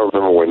God, I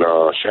remember when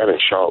Shannon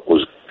Sharp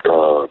was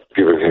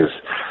giving his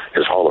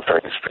Hall of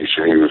Fame speech,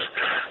 and he was,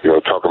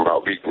 talking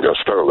about beating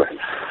Sterling,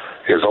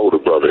 his older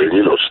brother. And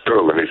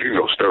Sterling, if you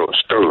know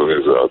Sterling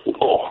is a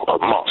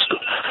monster.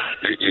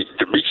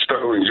 To beat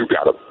Sterling, you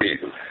got to beat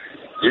him.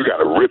 You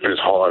got to rip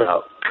his heart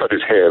out, cut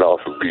his head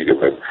off, and beat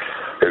him. And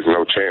there's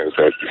no chance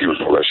that he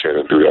was going to let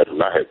Shannon do that. And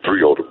I had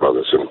 3 older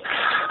brothers, and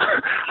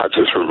I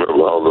just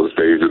remember all those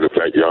days in the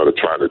backyard of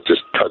trying to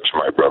just touch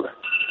my brother.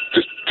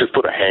 Just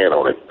put a hand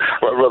on him.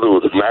 My brother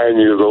was 9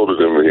 years older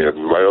than me,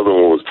 and my other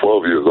one was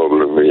 12 years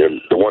older than me,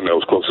 and the one that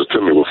was closest to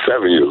me was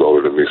 7 years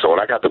older than me. So when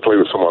I got to play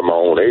with someone my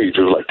own age,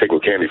 it was like taking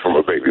candy from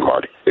a baby,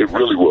 Marty. It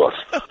really was.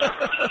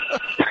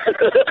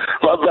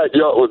 My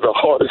backyard was the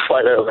hardest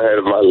fight I ever had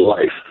in my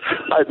life.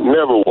 I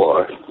never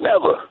won.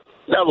 Never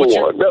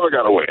won. Never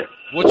got a win.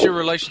 What's your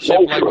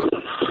relationship like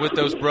with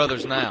those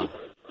brothers now?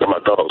 My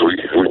dogs, we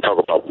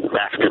talk about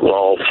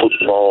basketball,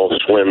 football,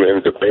 swimming,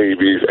 the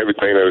babies,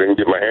 everything that I can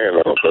get my hand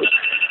on, but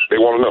they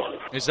want to know.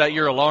 Is that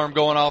your alarm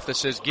going off that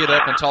says, get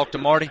up and talk to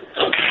Marty?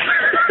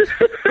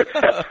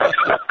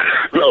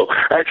 No,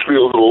 actually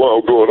it was an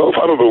alarm going off.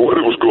 I don't know what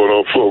it was going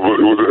off for, but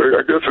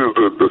I guess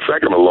it was the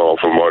second alarm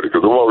for Marty,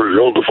 because I'm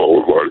already on the phone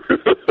with Marty.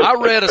 I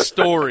read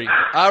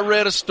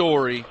a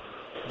story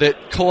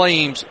that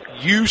claims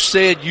You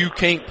said you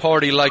can't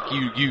party like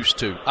you used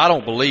to. I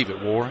don't believe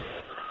it, Warren.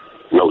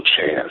 No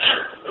chance.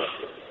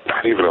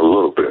 Not even a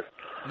little bit.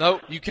 No,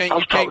 you can't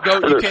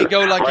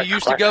go like you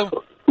used to go?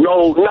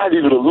 No, not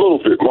even a little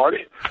bit,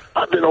 Marty.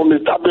 I've been on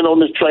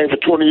this train for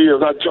 20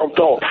 years. I jumped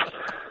off.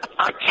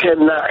 I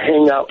cannot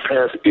hang out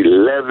past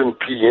 11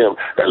 p.m.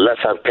 unless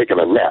I've taken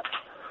a nap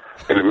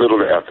in the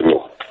middle of the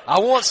afternoon. I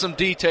want some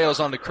details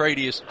on the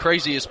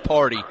craziest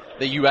party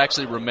that you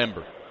actually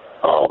remember.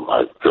 Oh,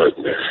 my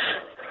goodness.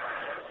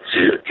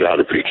 You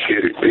gotta be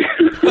kidding me.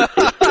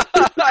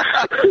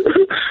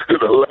 In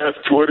the last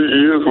 20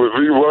 years with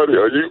me, Marty,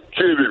 are you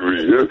kidding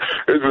me?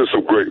 It's been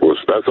some great ones.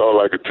 That's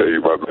all I can tell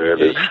you, my man.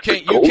 Yeah,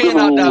 you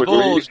cannot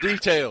divulge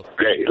details.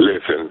 Hey,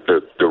 listen,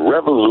 the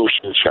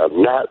revolution shall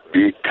not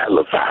be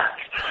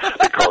televised.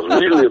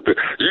 Because we lived it.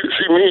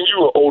 See, me and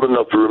you are old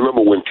enough to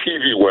remember when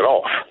TV went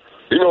off.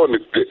 You know, when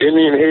the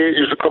Indian head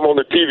used to come on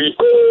the TV.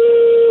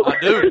 I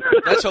do.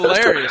 That's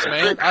hilarious,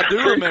 man. I do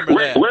remember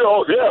that. We're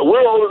old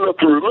enough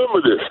to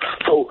remember this.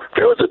 So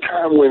there was a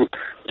time when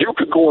you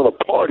could go on a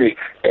party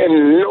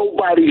and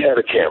nobody had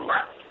a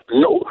camera.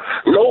 No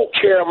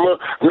camera,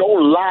 no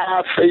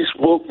live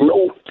Facebook,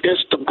 no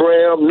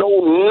Instagram,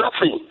 no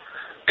nothing.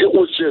 It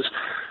was just,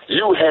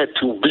 you had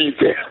to be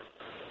there.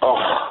 Oh,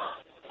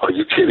 are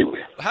you kidding me?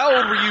 How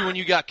old were you when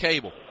you got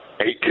cable?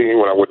 18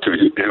 when I went to the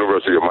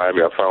University of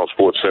Miami. I found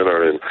Sports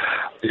Center, and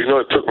it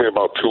took me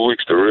about 2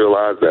 weeks to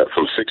realize that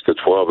from 6 to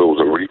 12 it was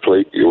a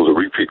replay. It was a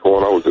repeat going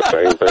on. It was the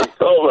same thing.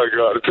 Oh my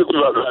God! It took me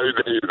about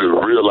 90 days to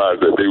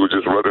realize that they were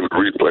just running the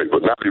replay,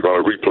 but now you're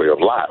on a replay of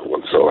live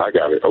one. So I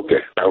got it.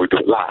 Okay, now we do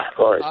it live.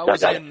 All right. I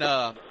was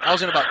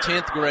in about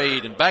 10th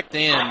grade, and back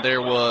then there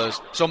was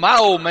my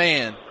old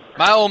man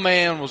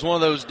was one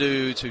of those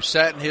dudes who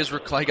sat in his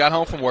he got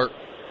home from work,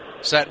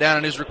 sat down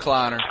in his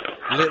recliner,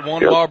 lit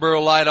one Marlboro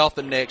light off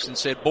the next, and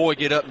said, "Boy,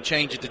 get up and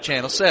change it to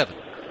Channel 7."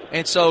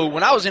 And so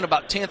when I was in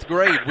about 10th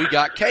grade, we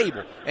got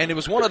cable. And it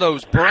was one of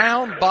those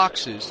brown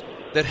boxes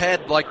that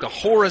had like the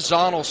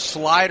horizontal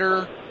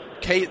slider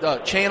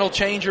channel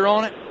changer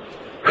on it.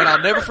 And I'll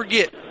never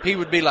forget, he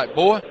would be like,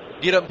 "Boy,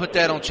 get up and put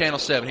that on Channel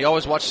 7. He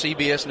always watched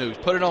CBS News.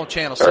 Put it on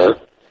Channel 7.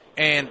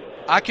 And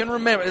I can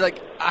remember,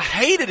 I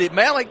hated it,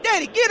 man. Like,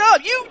 "Daddy, get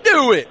up. You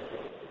do it."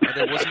 And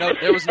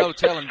there was no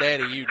telling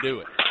Daddy, "You do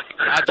it."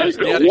 I just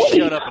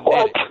shut up and did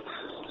it.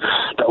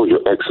 That was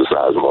your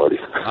exercise, Marty.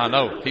 I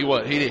know.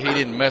 He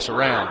didn't mess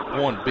around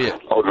one bit.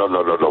 Oh, no.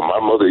 My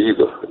mother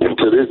either. And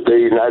to this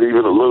day, not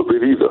even a little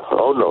bit either.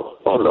 Oh,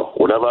 no.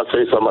 Whenever I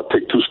say something, I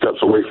take 2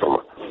 steps away from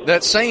her.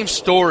 That same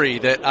story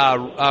that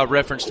I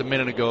referenced a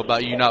minute ago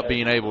about you not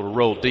being able to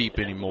roll deep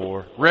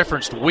anymore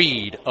referenced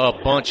weed a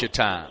bunch of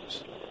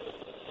times.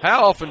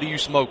 How often do you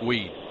smoke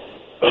weed?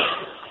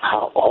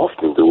 How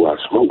often do I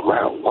smoke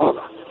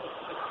marijuana?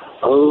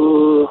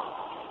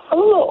 I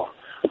don't know.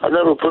 I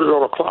never put it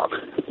on a clock.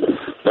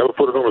 Never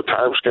put it on a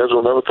time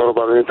schedule. Never thought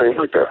about anything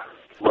like that.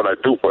 But I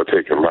do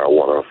partake in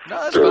marijuana. No,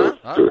 that's fine.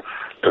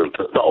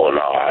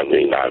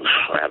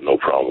 I have no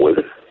problem with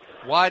it.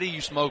 Why do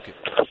you smoke it?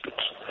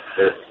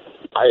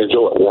 I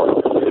enjoy it,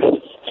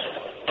 one.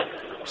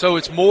 So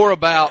it's more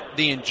about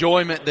the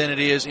enjoyment than it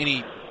is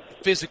any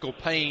physical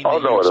pain. Oh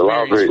no, it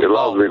allows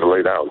me to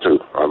lay down too.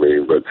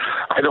 But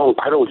I don't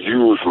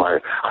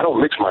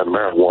mix my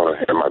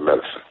marijuana and my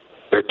medicine.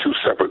 They're 2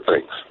 separate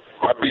things.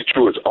 My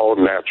B-True is all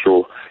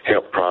natural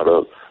hemp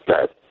product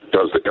that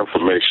does the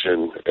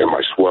inflammation and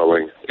my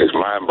swelling. It's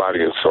mind, body,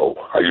 and soul.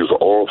 I use an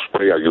oral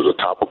spray, I use a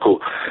topical,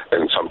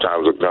 and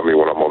sometimes a gummy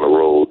when I'm on the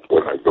road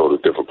when I go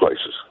to different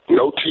places.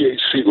 No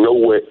THC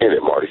nowhere in it,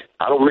 Marty.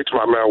 I don't mix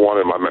my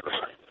marijuana and my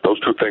medicine. Those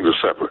 2 things are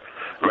separate.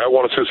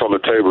 Marijuana sits on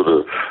the table,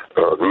 the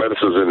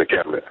medicine's in the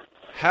cabinet.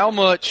 How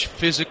much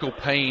physical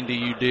pain do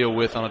you deal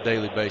with on a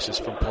daily basis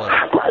from playing?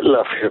 My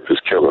left hip is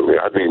killing me.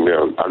 I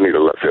need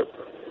a left hip.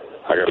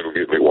 I got to go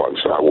get me one.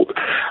 So I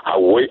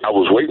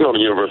was waiting on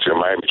the University of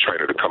Miami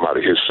trainer to come out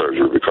of his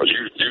surgery because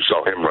you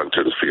saw him run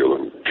to the field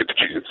and get the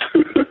kids.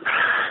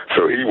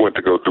 So he went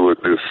to go do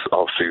it this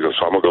off season.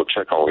 So I'm gonna go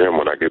check on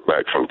him when I get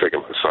back from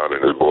taking my son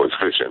and his boys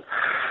fishing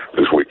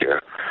this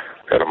weekend.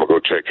 And I'm going to go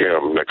check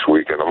him next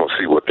week, and I'm going to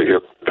see what the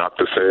hip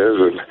doctor says,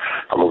 and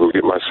I'm going to go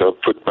get myself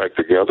put back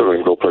together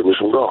and go play me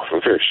some golf and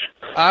fish.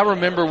 I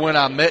remember when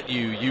I met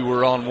you, you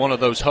were on one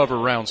of those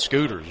hover-round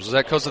scooters. Was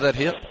that because of that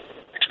hip?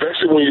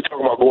 Especially when you're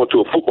talking about going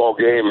to a football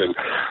game and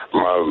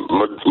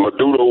my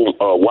doodle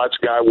watch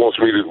guy wants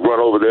me to run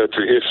over there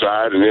to his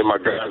side, and then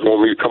my guys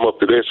want me to come up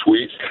to their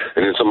suite,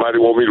 and then somebody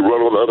want me to run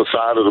on the other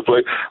side of the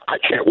plate.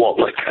 I can't walk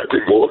like that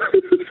anymore.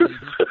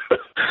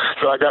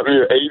 So I got me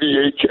an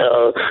ADA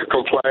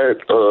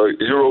compliant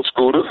Euro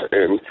scooter,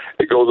 and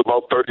it goes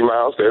about 30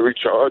 miles to every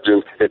charge,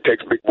 and it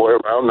takes Big Boy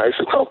around nice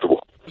and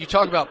comfortable. You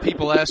talk about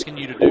people asking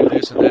you to do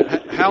this and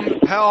that.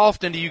 How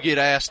often do you get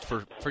asked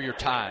for your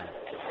time?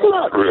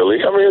 Not really.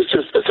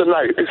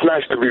 It's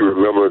nice to be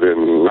remembered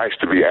and nice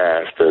to be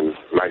asked and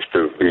nice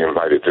to be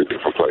invited to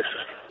different places.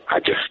 I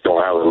just don't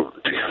have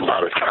the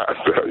amount of time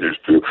that I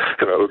used to,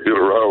 and I don't get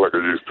around like I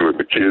used to in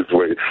the kids'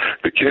 way.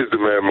 The kids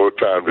demand more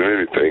time than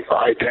anything.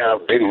 All right, Dad,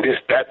 I've been this,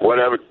 that,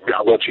 whatever.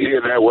 I want you to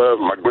hear that, whatever.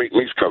 My great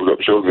niece comes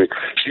up, shows me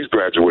she's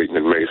graduating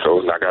in May,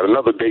 so I got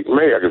another date in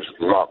May. I just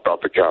knocked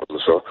off the calendar.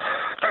 So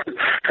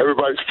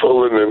everybody's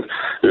pulling, and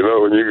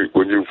when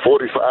you're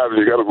 45 and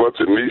you got a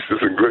bunch of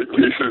nieces and great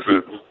nieces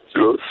and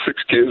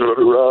 6 kids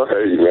running around,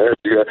 hey man,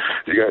 you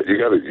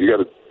got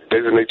to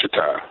designate your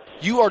time.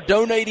 You are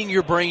donating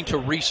your brain to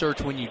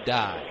research when you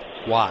die.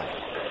 Why?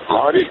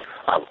 Marty,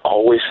 I've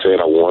always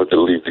said I wanted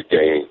to leave the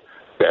game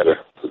better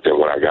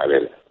than when I got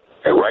in it.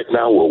 And right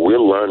now, where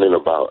we're learning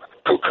about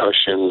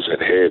concussions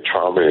and head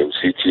trauma and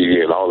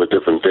CTE and all the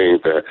different things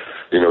that,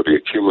 the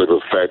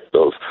accumulative effect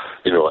of,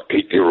 an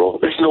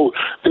 8-year-old.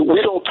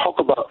 We don't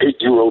talk about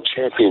 8-year-old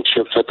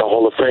championships at the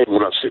Hall of Fame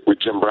when I sit with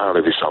Jim Brown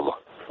every summer.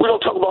 We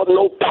don't talk about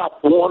no Pop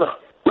Warner.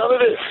 None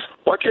of this.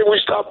 Why can't we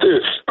stop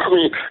this? I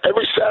mean,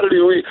 every Saturday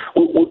we're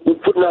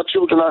putting our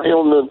children out here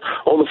on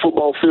the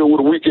football field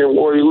with a weekend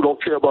warrior who don't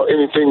care about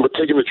anything but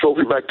taking the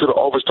trophy back to the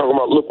office talking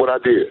about, look what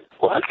I did.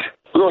 What?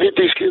 We're going to hit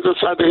these kids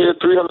upside the head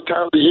 300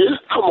 times a year?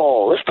 Come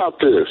on, let's stop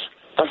this.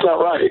 That's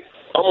not right.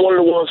 I'm one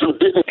of the ones who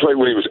didn't play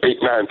when he was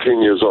 8, 9, 10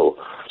 years old.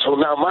 So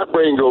now my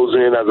brain goes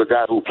in as a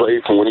guy who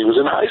played from when he was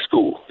in high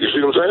school. You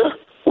see what I'm saying?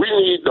 We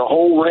need the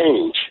whole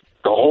range.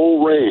 The whole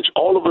range.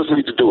 All of us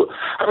need to do it.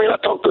 I mean, I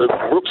talked to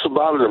Brooks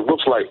about it, and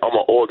Brooks like, I'm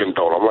an organ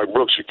donor. I'm like,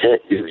 Brooks, you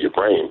can't give your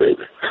brain,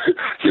 baby.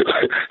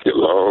 your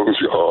lungs,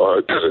 your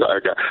heart.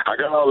 I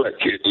got all that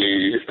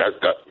kidneys. Pass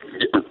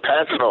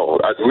it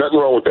on.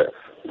 Nothing wrong with that.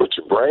 But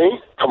your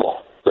brain, come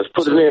on. Let's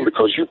put it in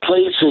because you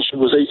played since you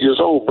was 8 years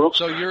old, Brooks.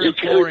 So you're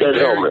imploring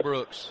Derrick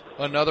Brooks,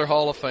 another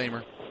Hall of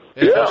Famer.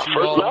 Yeah, first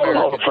ballot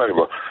Hall of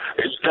Famer.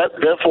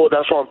 Therefore,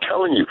 that's what I'm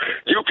telling you.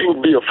 You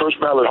can be a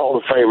first ballot Hall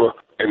of Famer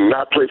and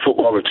not play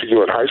football until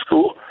you're in high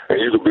school,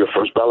 and you could be a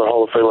first ballot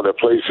Hall of Famer that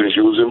played since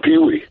you was in Pee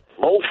Wee.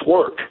 Both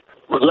work.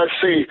 But let's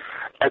see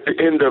at the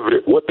end of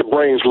it what the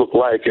brains look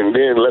like, and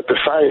then let the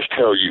science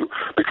tell you.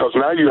 Because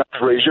now you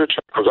have to raise your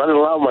child. Because I didn't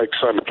allow my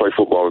son to play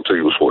football until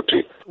he was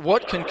 14.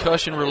 What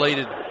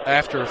concussion-related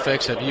after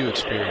effects have you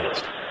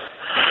experienced?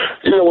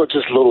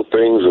 Just little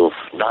things of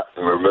not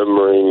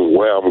remembering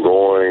where I'm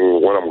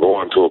going, when I'm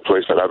going to a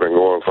place that I've been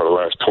going for the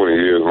last 20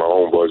 years, my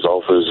homeboy's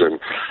office and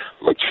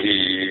my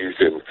keys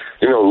and,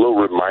 little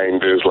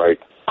reminders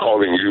like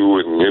calling you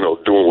and,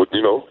 doing what,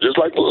 just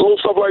like little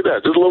stuff like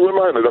that, just a little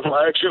reminder. That's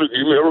why I asked you to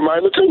give me a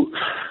reminder too.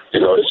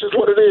 It's just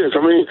what it is.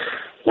 I mean,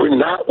 we're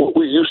not what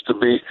we used to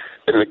be.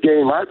 In the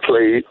game I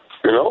played,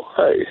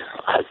 hey,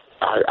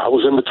 I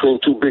was in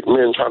between two big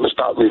men trying to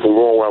stop me from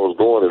going where I was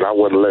going, and I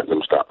wasn't letting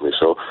them stop me.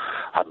 So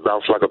I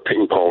bounced like a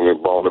ping pong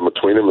and ball in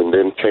between them and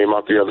then came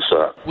out the other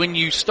side. When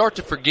you start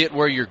to forget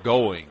where you're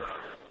going,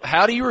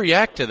 how do you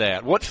react to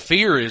that? What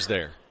fear is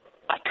there?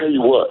 I tell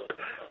you what,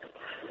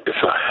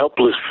 it's a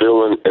helpless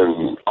feeling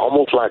and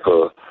almost like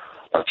a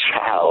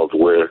child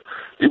where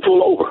you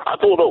pull over. I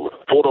pulled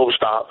over,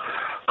 stop,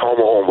 call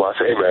my homeboy. I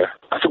said, hey, man,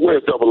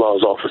 where's Double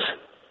R's office?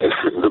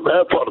 And the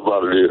bad part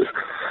about it is,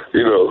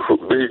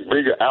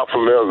 being an alpha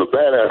male and a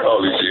badass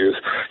all these years,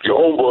 your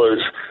homeboys,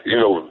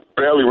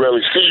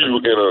 rarely see you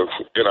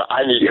in a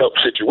I need help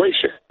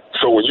situation.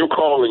 So when you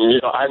call and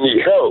I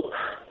need help,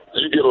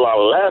 you get a lot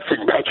of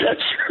laughing back at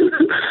you.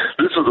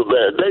 This is a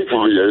bad day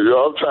for me.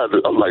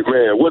 I'm like,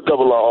 man, what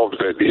Double R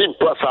office at? He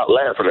busts out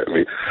laughing at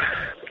me.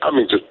 I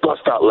mean, just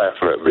bust out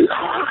laughing at me.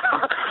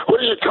 What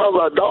are you talking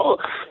about,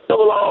 dog?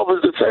 Double R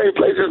office the same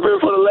place it's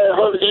been for the last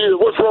 100 years.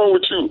 What's wrong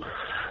with you?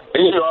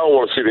 And, I don't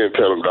want to sit there and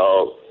tell him,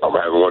 dog, I'm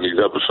having one of these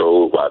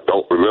episodes where I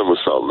don't remember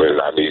something and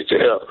I need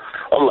your help.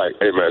 I'm like,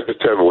 hey, man, just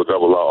tell me what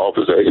Double R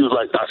office is. He was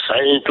like, that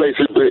same place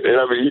it's been.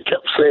 And, he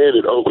kept saying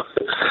it over.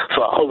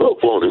 So I hung up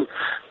on him,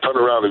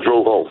 turned around and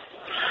drove home.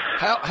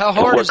 How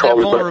hard is that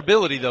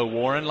vulnerability, though,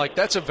 Warren? Like,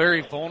 that's a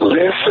very vulnerable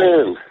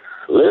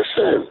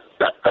Listen.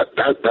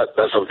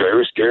 That's a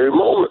very scary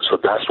moment. So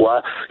that's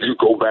why you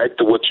go back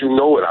to what you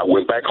know. And I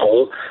went back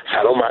home,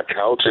 sat on my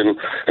couch, and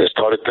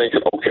started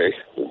thinking, okay,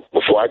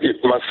 before I get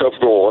myself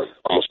going,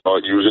 I'm going to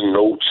start using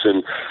notes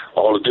and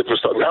all the different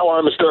stuff. Now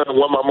I understand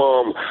what my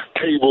mom's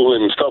table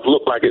and stuff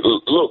looked like. It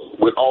looked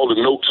with all the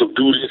notes of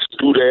do this,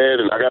 do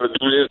that, and I got to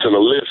do this, and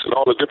a list and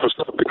all the different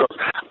stuff because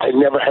I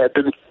never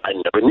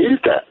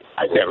needed that.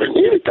 I never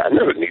needed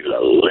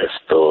a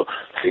list or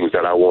things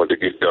that I wanted to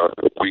get done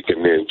in a week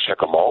and then check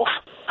them off.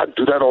 I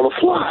do that on the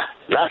fly.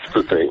 That's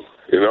the thing.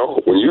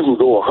 When you can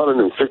go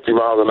 150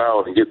 miles an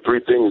hour and get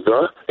 3 things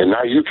done, and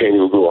now you can't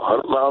even go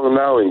 100 miles an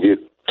hour and get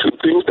 2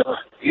 things done.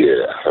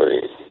 Yeah, I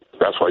mean,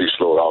 that's why you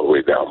slow it all the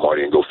way down,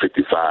 Marty, and go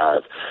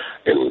 55.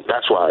 And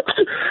that's why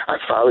I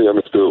finally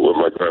understood what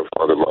my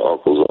grandfather and my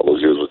uncles all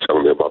those years were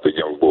telling me about the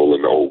young bull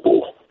and the old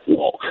bull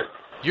walk.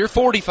 You're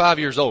 45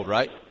 years old,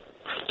 right?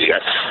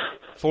 Yes.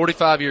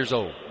 45 years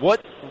old.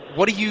 What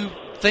do you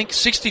think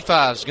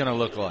 65 is going to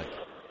look like?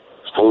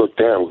 It's going to look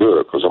damn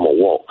good because I'm going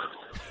to walk.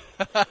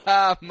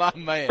 My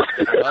man.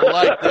 I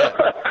like that.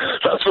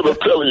 That's what I'm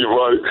telling you,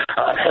 Marty.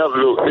 I have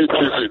no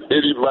interest in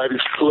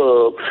anybody's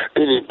club,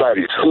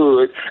 anybody's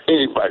hood,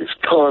 anybody's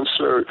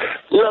concert,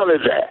 none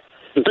of that.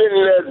 Been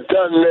there,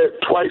 done that,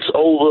 twice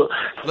over.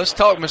 Let's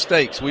talk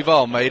mistakes. We've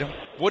all made them.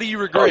 What do you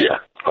regret? Oh, yeah.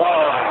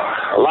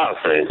 A lot of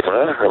things,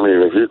 man. I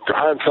mean,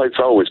 hindsight's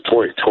always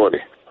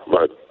 20/20.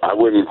 But I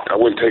wouldn't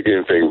take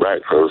anything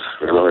back because,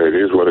 it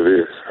is what it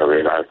is. I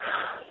mean,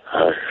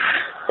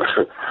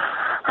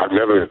 I've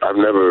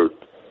never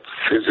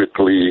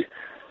physically.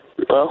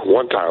 Well,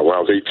 one time when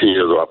I was 18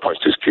 years old, I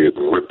punched this kid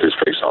and ripped his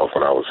face off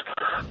when I was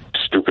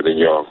stupid and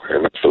young,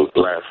 and that's the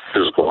last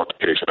physical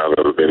altercation I've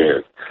ever been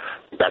in.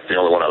 That's the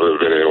only one I've ever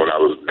been in when I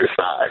was this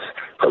size,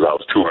 because I was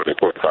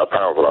 225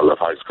 pounds when I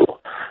left high school,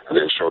 and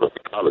then showed up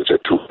at college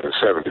at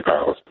 270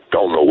 pounds.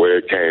 Don't know where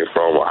it came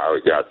from or how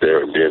it got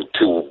there, and then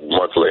 2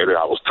 months later,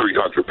 I was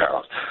 300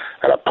 pounds,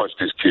 and I punched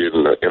this kid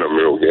in the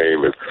intramural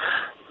game, and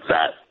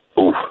I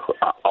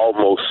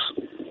almost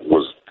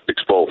was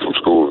expelled from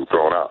school and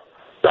thrown out.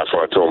 That's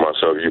when I told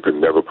myself you can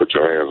never put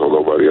your hands on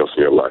nobody else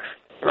in your life,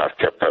 and I've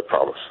kept that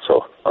promise.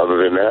 So other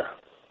than that,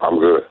 I'm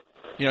good.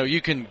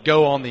 You can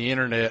go on the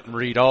internet and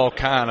read all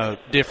kind of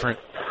different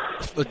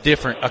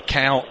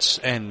accounts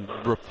and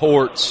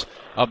reports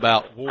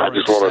about Warren I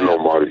just want to know,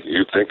 Marty,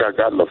 you think I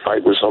got in a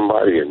fight with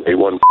somebody and they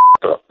wasn't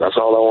up? That's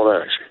all I want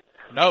to ask you.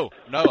 No.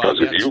 Because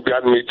if you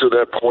got me to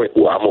that point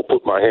where I'm going to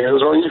put my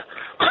hands on you,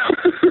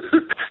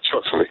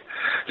 trust me,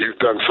 you've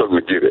done something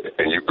to get it,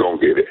 and you're going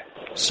to get it.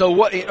 So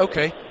what?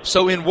 Okay.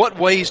 So in what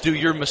ways do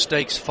your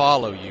mistakes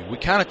follow you? We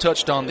kind of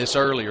touched on this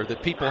earlier,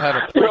 that people have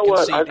a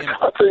preconceived.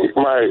 I think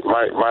my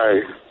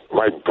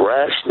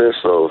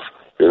brashness of,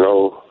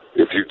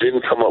 if you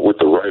didn't come up with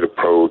the right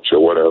approach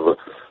or whatever,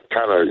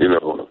 kind of,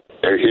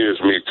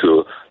 adheres me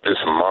to this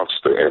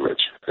monster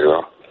image,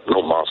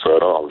 No monster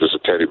at all. I'm just a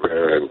teddy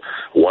bear and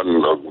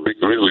a big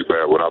grizzly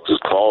bear without his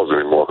claws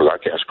anymore because I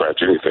can't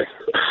scratch anything.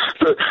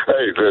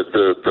 Hey,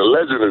 the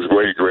legend is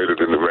way greater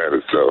than the man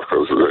itself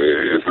because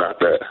it's not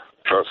that.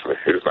 Trust me,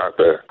 it's not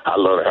that. I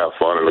love to have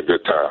fun and a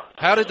good time.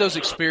 How did those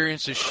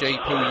experiences shape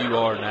who you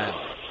are now?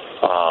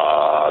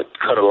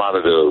 Cut a lot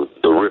of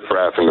the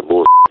riffraff and the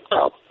bullshit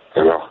out.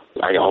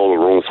 I can hold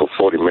a room for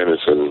 40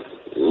 minutes and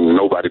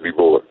nobody be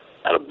bored.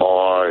 At a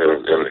bar,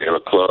 in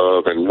a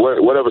club, and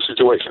whatever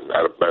situation,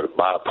 by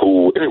a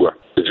pool, anywhere.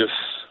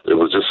 It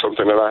was just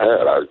something that I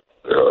had. I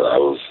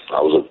was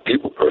a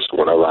people person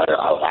whenever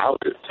I was out.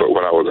 But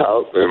when I was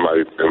out in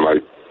my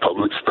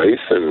public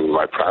space and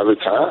my private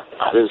time,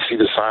 I didn't see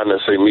the sign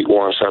that say "Meet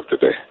Warren Sapp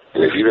today."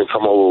 And if you didn't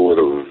come over with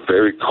a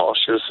very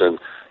cautious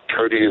and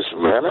courteous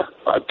manner,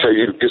 I'd tell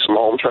you to get some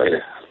home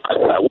training.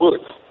 I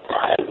would.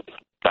 I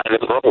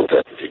didn't wrong with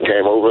that. If you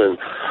came over and,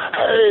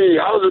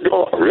 hey, how's it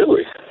going?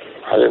 Really?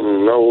 I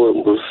didn't know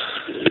it was.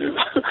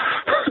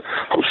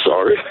 I'm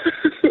sorry.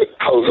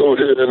 I was over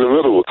here in the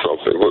middle of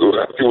something.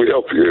 How can we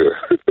help you here?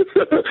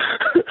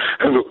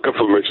 And the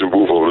information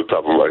booth over the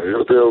top of my head.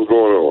 What the hell's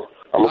going on?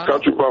 I'm a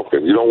country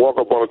bumpkin. You don't walk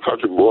up on a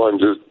country boy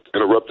and just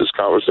interrupt this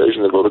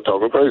conversation and go to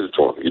talking crazy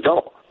to him. You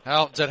don't.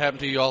 How does that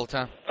happen to you all the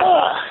time?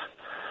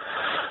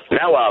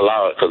 Now I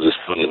allow it because it's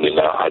funny to me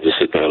now. I just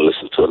sit there and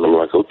listen to it, and I'm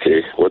like,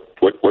 okay, what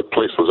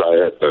place was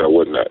I at that I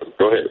wasn't at?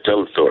 Go ahead,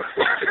 tell the story.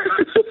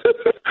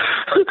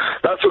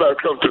 That's what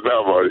I've come to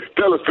now, Marty.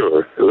 Tell the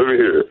story. Let me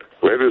hear it.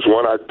 Maybe it's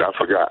one I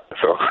forgot.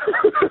 So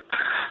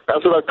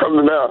that's what I've come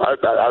to now.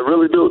 I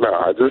really do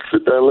now. I just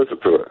sit there and listen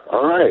to it.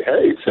 All right,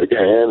 hey, shake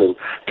a hand and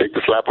take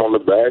the slap on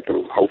the back,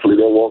 and hopefully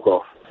they'll walk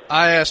off.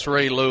 I asked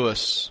Ray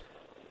Lewis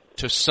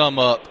to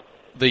sum up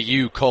the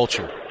you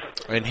culture,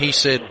 and he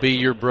said, be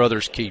your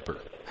brother's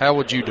keeper. How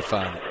would you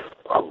define it?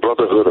 A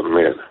brotherhood of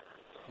men.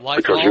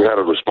 Because you had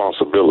a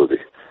responsibility.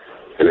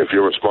 And if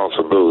your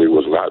responsibility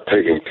was not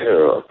taken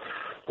care of,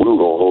 we were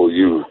going to hold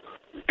you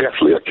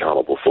definitely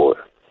accountable for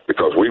it.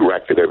 Because we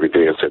racked it every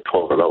day and said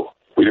 12-0.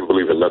 We didn't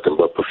believe in nothing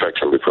but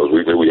perfection because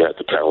we knew we had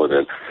the talent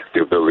and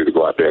the ability to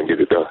go out there and get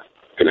it done.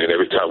 And then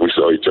every time we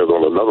saw each other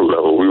on another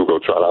level, we were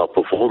going to try to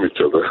outperform each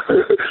other.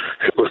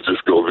 It was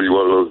just going to be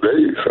one of those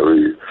days. I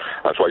mean,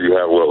 that's why you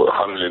have,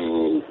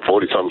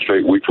 140-something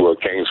straight weeks where a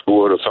Kane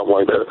scored or something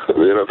like that in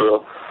the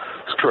NFL.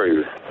 It's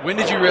crazy. When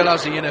did you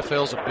realize the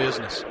NFL's a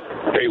business?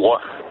 Day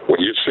one.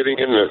 When you're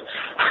sitting in the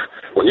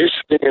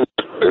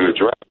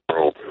draft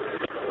room,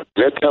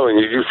 they're telling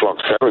you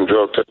flunked 7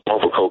 drug tests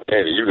for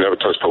cocaine and you never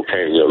touched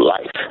cocaine in your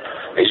life.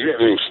 And you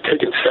haven't even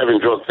taken 7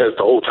 drug tests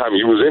the whole time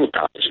you was in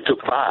college. You took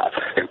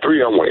 5, and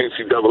 3 of them were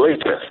NCAA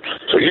tests.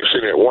 So you're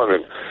sitting there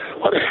wondering,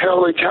 what the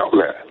hell are they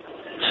counting at?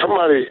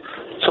 Somebody's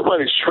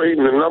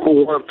trading the number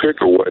 1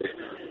 pick away,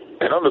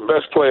 and I'm the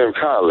best player in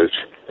college,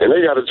 and they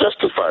got to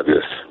justify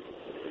this.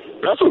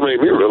 That's what made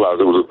me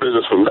realize it was a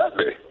business from that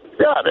day.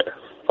 Got it.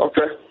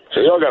 Okay. So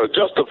y'all got to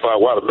justify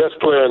why the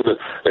best player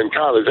in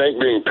college ain't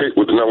being picked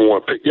with the number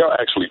 1 pick. Y'all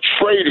actually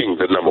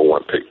trading the number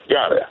 1 pick.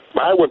 Got it.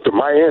 I went to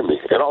Miami,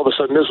 and all of a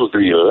sudden this was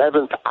the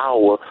 11th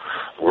hour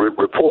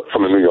report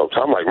from the New York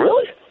Times. I'm like,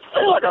 really?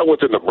 Ain't like I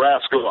went to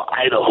Nebraska or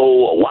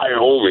Idaho or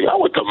Wyoming. I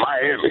went to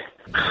Miami.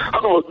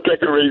 I'm a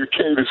decorated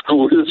Kennedy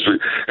school history,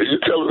 and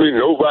you're telling me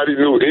nobody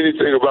knew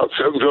anything about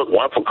 7 drug,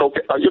 1 for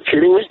cocaine? Are you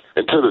kidding me?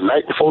 Until the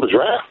night before the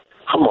draft?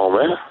 Come on,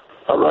 man.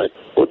 All right,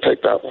 we'll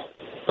take that one,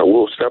 and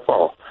we'll step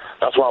on.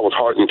 That's why I was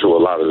hardened to a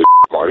lot of this,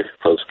 Marty,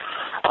 because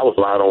I was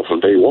lied on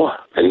from day one,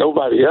 and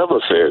nobody ever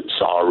said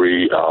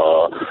sorry.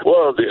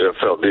 Well, the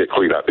NFL did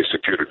clean out the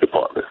security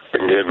department,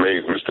 and then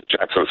made Mr.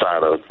 Jackson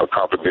sign a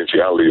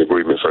confidentiality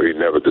agreement so he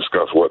never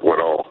discussed what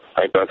went on.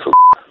 Ain't that some?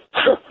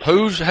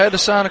 Who's had to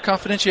sign a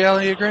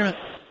confidentiality agreement?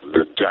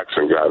 The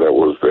Jackson guy that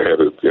was the head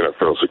of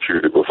NFL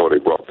security before they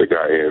brought the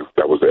guy in.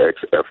 That was the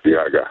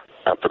ex-FBI guy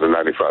after the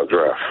 95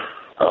 draft.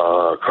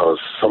 Because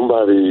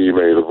somebody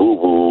made a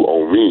boo-boo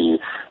on me,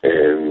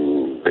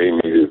 and they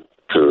needed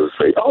to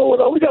say, oh,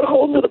 no, we got a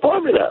whole new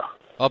department now.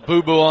 A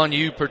boo-boo on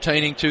you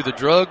pertaining to the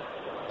drug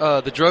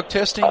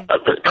testing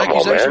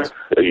accusations?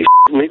 On, man.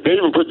 They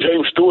even put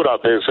James Stewart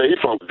out there and say he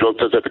flunked the drug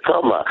test at the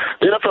combine.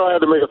 The NFL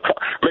had to make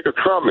a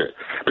comment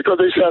because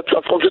they said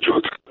I flunked the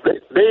drug test.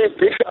 They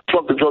said I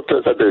flunked the drug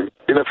test at the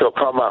NFL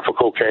combine for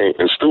cocaine,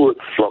 and Stewart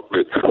flunked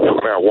it for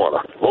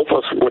marijuana. Both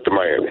of us went to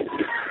Miami.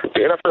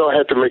 The NFL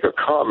had to make a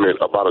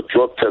comment about a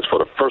drug test for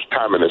the first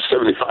time in their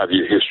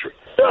 75-year history.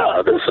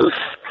 Yeah, this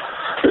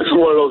is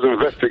one of those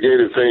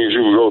investigative things you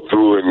can go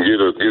through and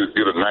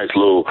get a nice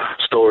little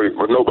story,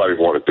 but nobody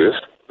wanted this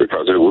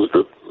because it was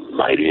the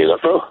mighty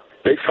NFL.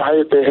 They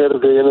fired the head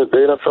of the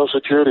NFL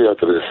security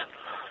after this.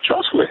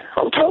 Trust me,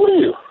 I'm telling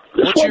you.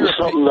 This wasn't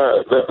something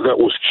that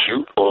was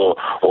cute or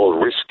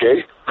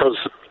risque, because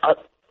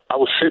I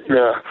was sitting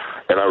there,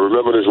 and I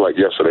remember this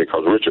like yesterday,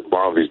 because Richard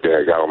Bonvie's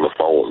dad got on the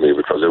phone with me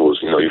because it was,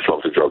 he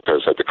flunked the drug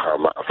test at the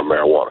combine for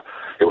marijuana.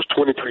 It was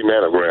 23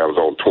 nanograms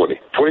on 20.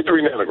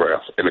 23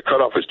 nanograms, and the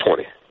cutoff is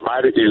 20.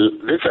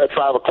 This at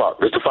 5 o'clock.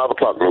 This is the 5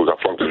 o'clock news. I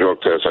flunked the drug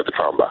test at the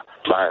combine.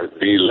 By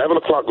the 11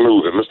 o'clock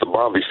news, and Mr.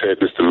 Bonvie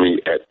said this to me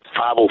at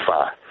 5:05.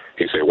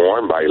 He said,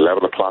 Warren, by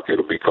 11 o'clock,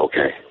 it'll be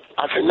cocaine.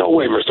 I said, no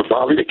way, Mr.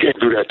 Bonvie. They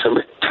can't do that to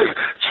me.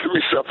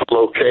 Jimmy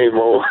Cephalo came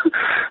on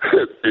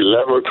at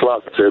 11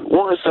 o'clock and said,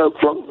 Warren Sapp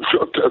flunked the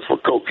drug test for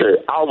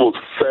cocaine. I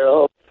almost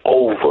fell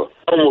over.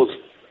 Almost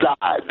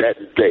died that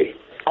day.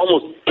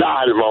 Almost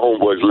died in my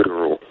homeboy's living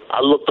room.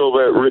 I looked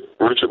over at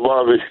Richard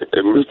Bonvie,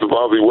 and Mr.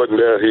 Bonvie wasn't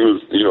there. He was,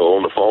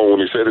 on the phone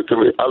when he said it to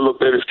me. I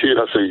looked at his kid.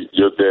 I said,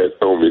 your dad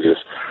told me this.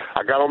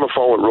 I got on the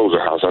phone with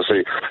Rosenhaus. I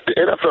say, the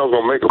NFL's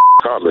going to make a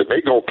comment.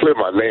 They going to clear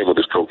my name with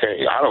this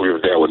cocaine. I don't give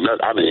a damn with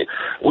nothing. I mean,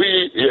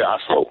 I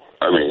smoke.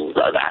 I mean,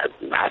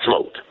 I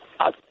smoked.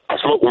 I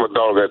smoked with my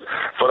dog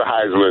for the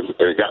Heisman,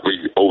 and it got me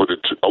over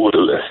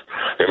the list.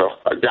 It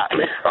got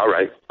me. All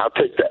right, I'll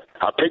take that.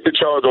 I'll take the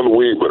charge on the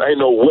weed, but ain't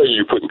no way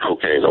you putting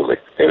cocaine on me.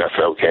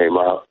 NFL came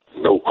out,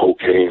 no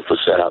cocaine for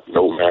Sapp,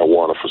 no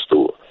marijuana for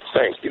Stewart.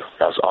 Thank you.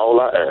 That's all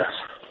I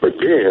asked. But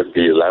then,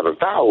 the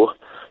 11th hour,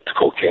 the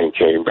cocaine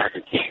came back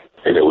again.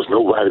 And there was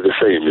nobody to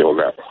save me on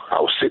that one.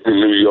 I was sitting in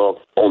New York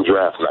on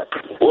draft night.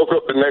 Woke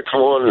up the next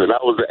morning, and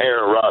I was the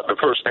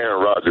first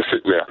Aaron Rodgers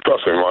sitting there.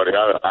 Trust me, Marty,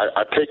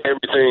 I take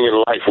everything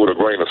in life with a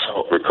grain of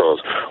salt,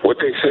 because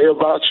what they say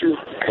about you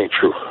ain't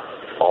true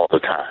all the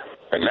time.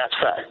 And that's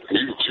fact.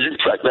 You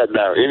track that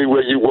down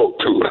anywhere you walk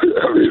to.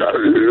 I mean,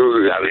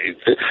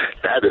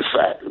 that is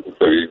fact.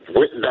 It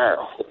went down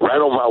right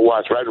on my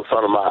watch, right in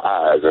front of my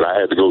eyes, and I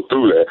had to go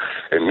through that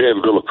and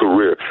then build a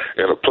career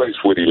in a place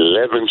with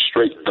 11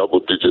 straight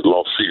double-digit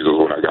loss seasons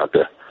when I got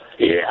there.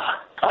 Yeah.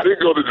 I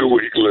didn't go to New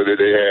England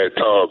and they had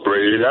Tom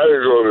Brady. I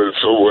didn't go to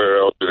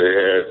somewhere else and they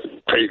had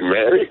Peyton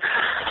Manning.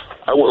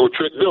 I went with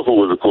Trent Dilfer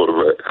was the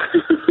quarterback.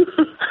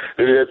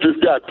 And he had just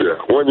got there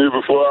 1 year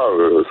before I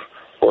was,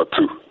 or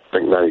two. I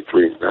think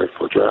 93,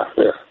 94 draft,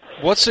 yeah.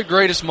 What's the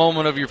greatest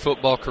moment of your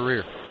football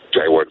career?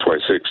 January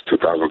 26,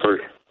 2003.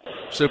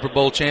 Super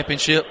Bowl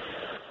championship?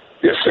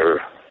 Yes,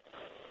 sir.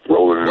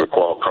 Rolling into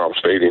Qualcomm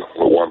Stadium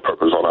with one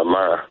purpose on our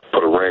mind.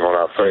 Put a ring on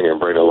our finger and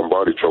bring the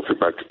Lombardi Trophy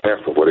back to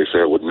Tampa, where they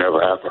said it would never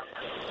happen.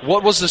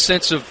 What was the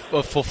sense of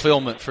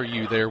fulfillment for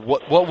you there?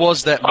 What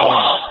was that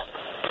moment?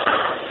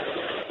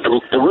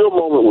 The real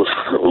moment was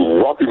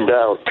walking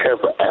down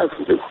Tampa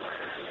Avenue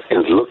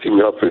and looking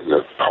up in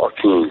the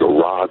parking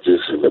garages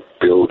and the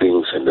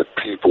buildings and the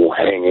people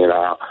hanging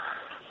out.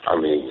 I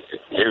mean,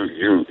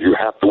 you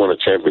have to win a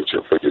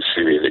championship for your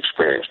city and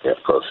experience that,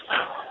 because,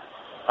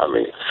 I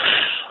mean,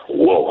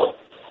 whoa,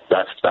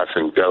 that's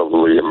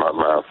indelibly in my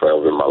mind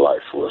forever in my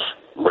life, was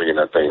bringing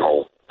that thing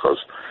home, because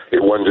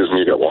it wasn't just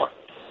me that won,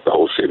 the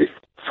whole city,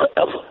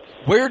 forever.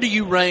 Where do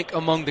you rank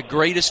among the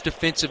greatest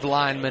defensive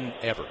linemen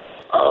ever?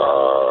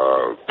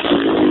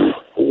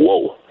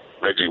 Whoa,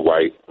 Reggie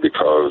White,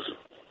 because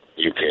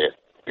you can't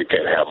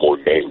have more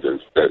games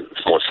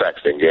more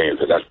sacks than games,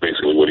 and that's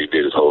basically what he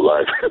did his whole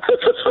life.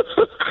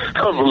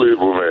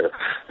 Unbelievable, man.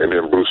 And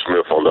then Bruce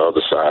Smith on the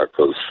other side,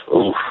 because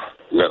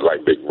not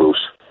like Big Bruce.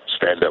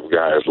 Stand-up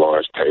guys,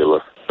 Lawrence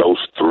Taylor.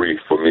 Those three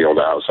for me on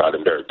the outside,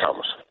 and Derek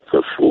Thomas.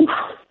 Because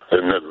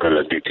there's nothing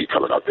better than DT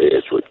coming out the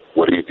edge with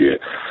what he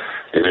did.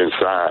 And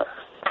inside,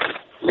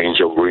 mean,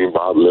 Joe Green,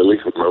 Bob Lilly,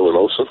 Merlin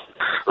Olsen,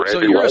 Randy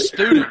So you're White. a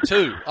student,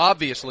 too.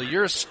 Obviously,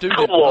 you're a student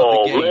Come of the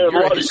on, game. man. You're a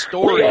Marty, we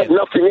historian. had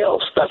nothing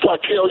else. That's why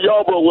Cale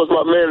Yarborough was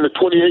my man in the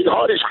 28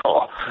 Hardy's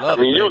car. Love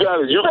I mean, it,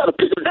 you got to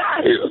pick a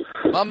guy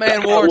here. My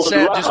man Warren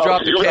Sapp just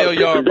dropped the Cale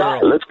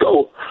Yarborough. Let's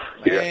go.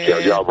 Yeah, Man.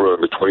 Cale Yarborough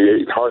in the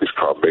 28 Hardy's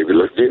car, baby.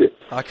 Let's get it.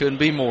 I couldn't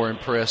be more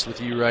impressed with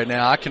you right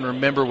now. I can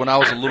remember when I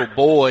was a little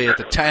boy at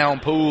the town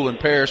pool in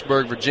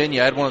Parisburg,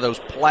 Virginia. I had one of those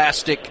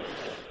plastic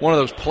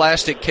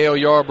Cale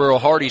Yarborough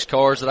Hardy's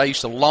cars that I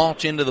used to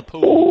launch into the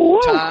pool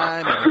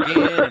time and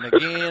again and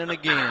again and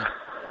again.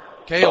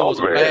 Cale was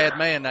a bad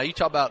man. Now, you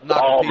talk about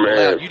knocking people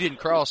out. You didn't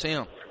cross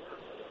him.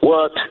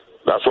 What?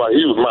 That's why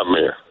he was my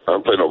man. I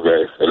don't play no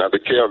game. And after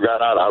Cale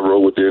got out, I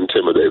rode with the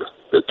Intimidator,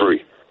 the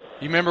 3.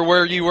 You remember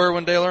where you were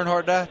when Dale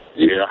Earnhart died?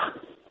 Yeah,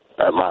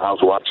 at my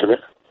house watching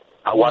it.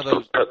 I watched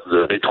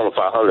the Daytona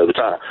 500 every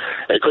time.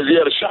 And because he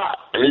had a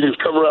shot, and he just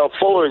come around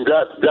 4 and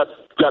got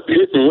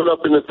hit and went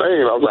up in the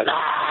thing. And I was like,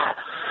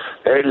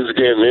 there it is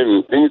again.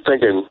 And then you're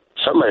thinking,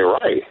 something ain't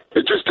right.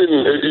 It just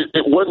didn't,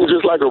 it wasn't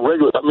just like a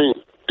regular, I mean,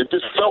 it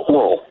just felt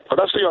wrong.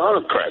 But I see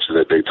 100 crashes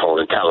at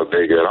Daytona and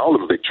Talladega and all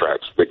them big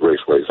tracks, big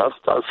raceways. I've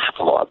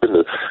been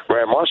to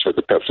Grand Marshal at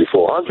the Pepsi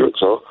 400,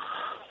 so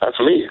that's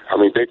me.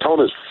 I mean,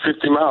 Daytona is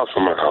 50 miles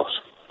from my house.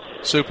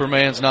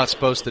 Superman's not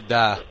supposed to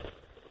die.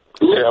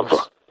 Never.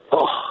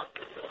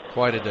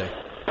 Quite a day.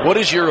 What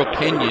is your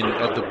opinion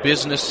of the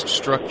business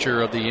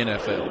structure of the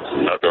NFL?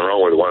 Nothing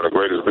wrong with it. One of the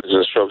greatest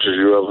business structures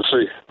you ever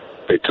see.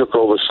 They took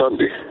over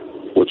Sunday,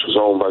 which was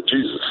owned by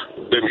Jesus.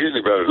 Didn't get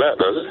any better than that,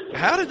 does it?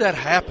 How did that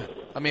happen?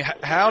 I mean,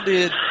 how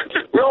did...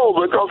 No,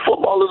 because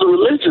football is a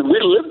religion. We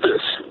live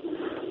this.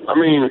 I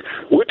mean,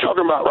 we're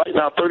talking about right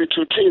now 32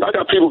 teams. I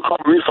got people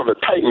calling me from the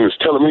Titans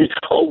telling me,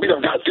 we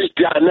done got this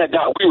guy and that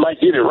guy. We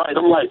might get it right.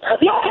 I'm like, have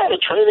y'all had a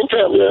training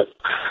camp yet?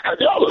 Have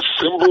y'all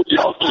assembled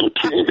y'all little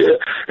team there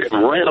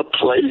and ran a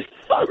play?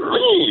 I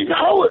mean,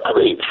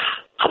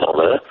 come on,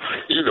 man.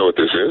 You know what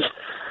this is.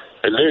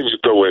 And then you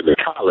throw in the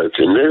college,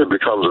 and then it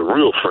becomes a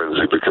real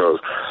frenzy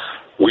because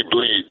we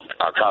bleed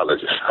our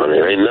colleges. I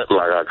mean, ain't nothing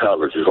like our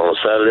colleges. On a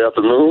Saturday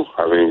afternoon,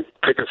 I mean,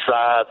 pick a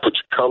side, put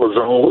your colors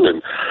on,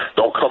 and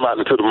don't come out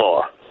until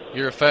tomorrow.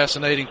 You're a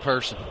fascinating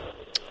person,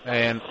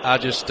 and I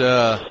just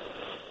I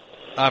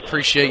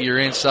appreciate your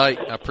insight.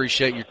 I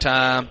appreciate your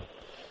time.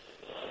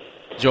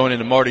 Joining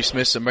the Marty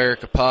Smith's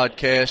America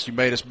podcast. You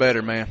made us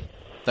better, man.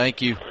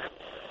 Thank you.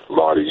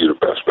 Marty, you're the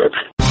best, baby.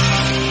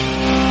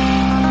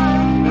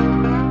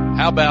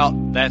 How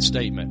about that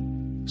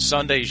statement?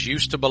 Sundays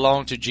used to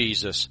belong to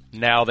Jesus.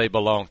 Now they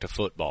belong to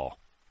football.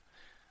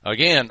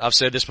 Again, I've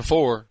said this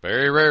before.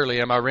 Very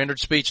rarely am I rendered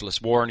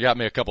speechless. Warren got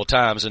me a couple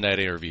times in that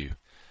interview.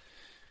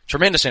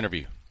 Tremendous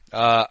interview.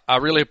 I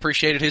really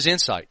appreciated his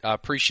insight. I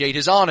appreciate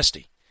his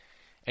honesty.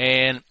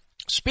 And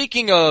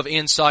speaking of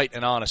insight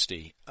and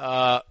honesty,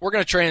 we're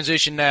going to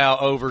transition now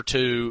over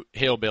to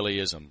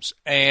hillbillyisms.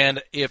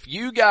 And if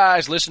you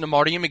guys listen to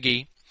Marty and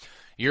McGee,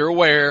 you're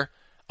aware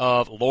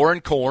of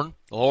Lauren Korn.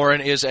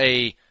 Lauren is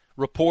a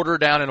reporter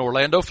down in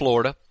Orlando,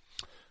 Florida,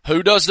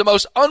 who does the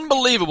most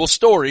unbelievable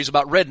stories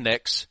about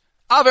rednecks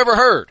I've ever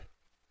heard.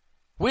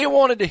 We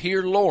wanted to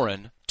hear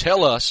Lauren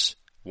tell us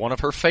one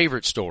of her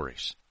favorite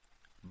stories.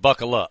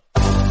 Buckle up.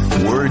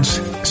 Words,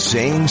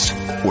 sayings,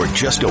 or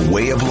just a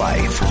way of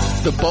life.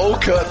 The bowl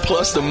cut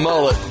plus the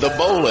mullet, the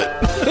bowlet.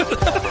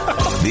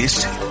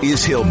 This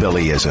is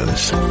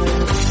Hillbillyisms.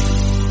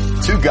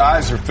 2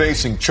 guys are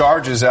facing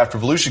charges after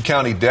Volusia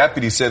County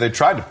deputies say they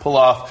tried to pull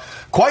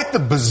off quite the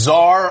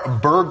bizarre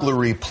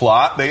burglary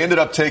plot. They ended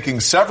up taking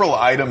several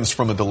items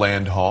from a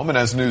DeLand home, and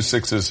as News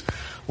 6's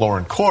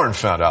Lauren Korn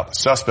found out, the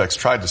suspects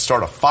tried to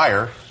start a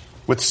fire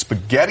with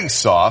spaghetti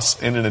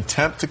sauce in an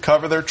attempt to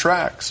cover their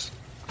tracks.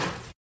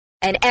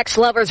 An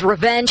ex-lover's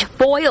revenge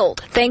foiled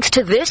thanks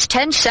to this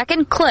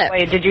 10-second clip.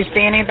 Wait, did you see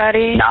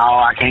anybody? No,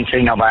 I can't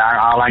see nobody.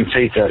 All I can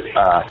see is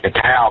the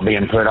towel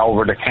being put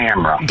over the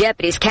camera.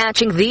 Deputies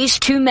catching these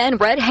 2 men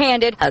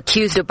red-handed,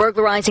 accused of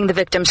burglarizing the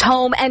victim's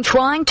home and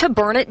trying to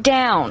burn it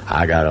down.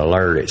 I got an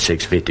alert at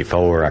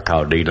 6:54. I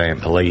called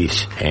DeLand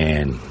police,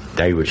 and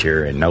they was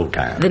here in no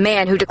time. The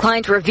man who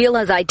declined to reveal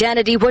his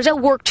identity was at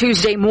work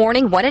Tuesday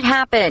morning when it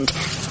happened.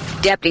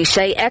 Deputies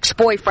say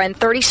ex-boyfriend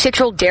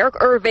 36-year-old Derek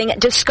Irving,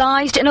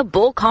 disguised in a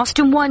bull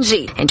costume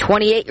onesie, and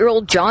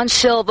 28-year-old John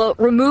Silva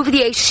removed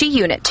the AC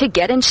unit to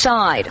get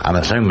inside. I'm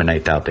assuming they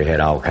thought they had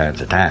all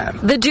kinds of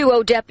time. The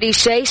duo, deputies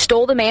say,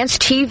 stole the man's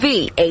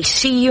TV,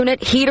 AC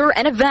unit, heater,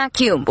 and a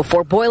vacuum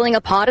before boiling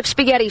a pot of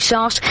spaghetti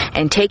sauce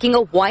and taking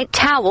a white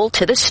towel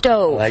to the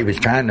stove. They was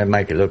trying to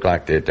make it look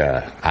like that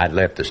I'd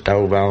left the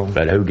stove on,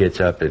 but who gets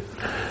up at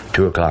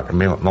 2 o'clock in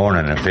the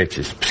morning and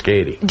fixes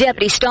spaghetti?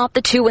 Deputies stopped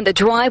the 2 in the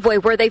driveway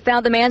where they found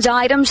found the man's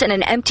items in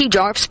an empty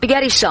jar of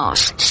spaghetti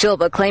sauce.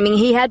 Silva claiming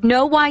he had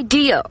no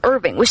idea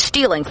Irving was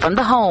stealing from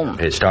the home.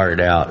 It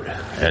started out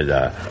as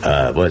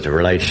a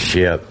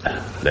relationship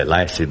that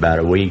lasted about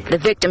a week. The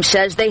victim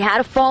says they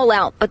had a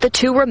fallout, but the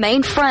two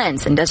remain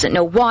friends and doesn't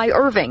know why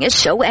Irving is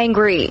so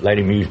angry. Let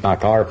him use my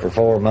car for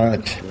 4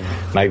 months.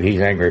 Maybe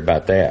he's angry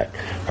about that.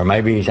 Or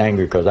maybe he's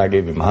angry because I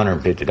gave him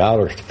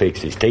 $150 to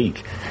fix his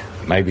teeth.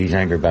 Maybe he's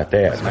angry about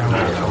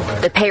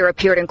that. The pair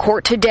appeared in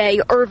court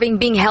today, Irving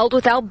being held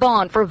without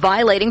bond for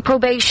violating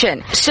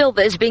probation.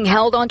 Silva is being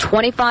held on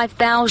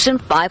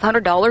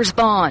 $25,500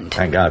 bond.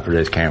 Thank God for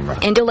this camera.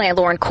 In DeLand,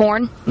 Lauren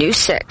Korn, News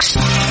 6.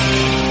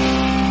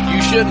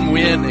 You shouldn't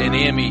win an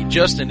Emmy,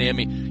 just an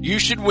Emmy. You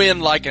should win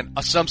like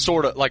some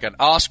sort of like an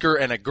Oscar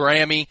and a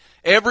Grammy.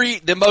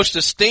 The most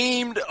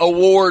esteemed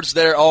awards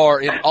there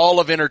are in all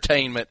of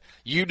entertainment.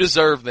 You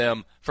deserve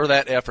them for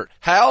that effort.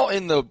 How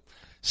in the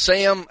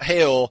Sam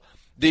hell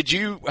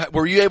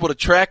were you able to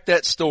track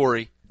that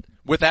story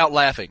without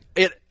laughing?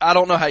 I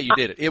don't know how you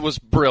did it. It was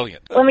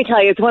brilliant. Let me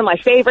tell you, it's one of my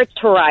favorites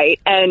to write,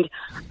 and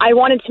I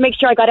wanted to make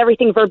sure I got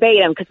everything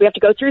verbatim because we have to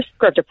go through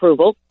script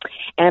approval.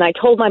 And I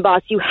told my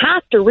boss, you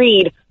have to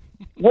read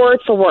word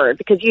for word,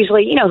 because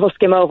usually, he'll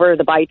skim over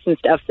the bites and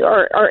stuff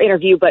or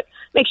interview, but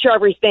make sure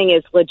everything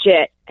is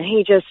legit. And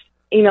he just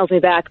emails me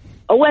back,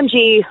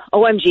 OMG,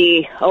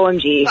 OMG,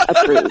 OMG,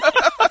 approved.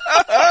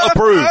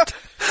 Approved.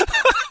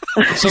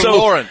 So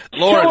Lauren,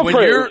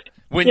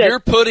 when Yes. you're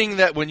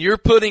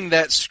putting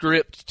that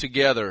script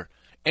together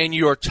and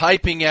you are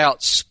typing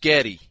out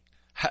sketty,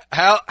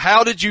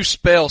 how did you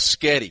spell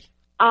sketty?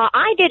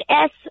 I did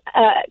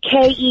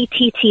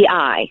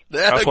SKETTI.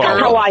 That's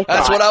how I thought.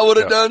 That's what I would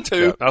have done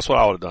too. Yeah, that's what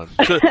I would have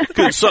done.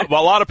 Because a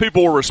lot of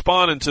people were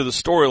responding to the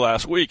story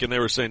last week, and they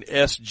were saying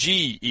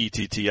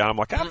SGETTI. I'm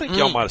like, I think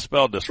y'all might have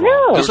spelled this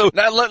wrong. No. So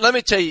now let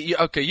me tell you.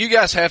 Okay, you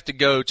guys have to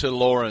go to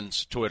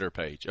Lauren's Twitter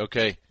page.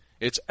 Okay,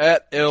 it's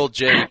at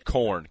LJ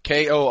Korn,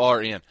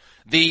 KORN.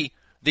 The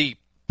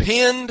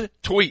pinned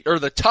tweet or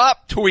the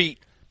top tweet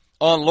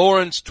on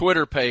Lauren's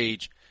Twitter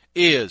page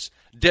is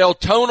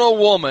Deltona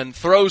woman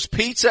throws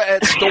pizza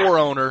at store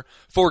owner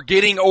for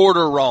getting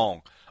order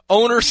wrong.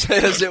 Owner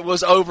says it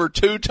was over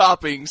 2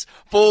 toppings.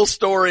 Full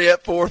story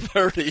at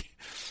 4:30.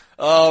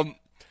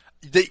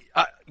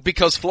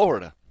 Because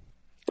Florida.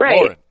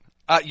 Right. Lauren,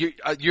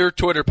 your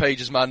Twitter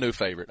page is my new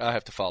favorite. I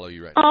have to follow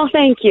you right now. Oh,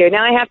 thank you.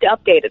 Now I have to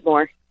update it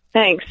more.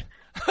 Thanks.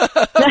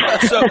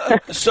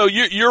 so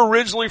you're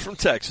originally from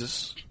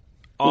Texas.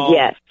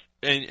 Yes.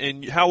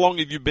 And how long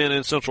have you been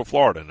in Central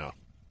Florida now?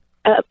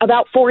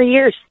 About 4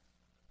 years.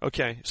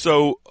 Okay,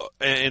 so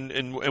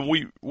and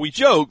we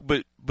joke,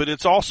 but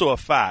it's also a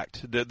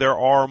fact that there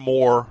are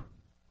more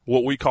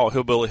what we call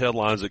hillbilly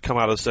headlines that come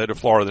out of the state of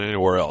Florida than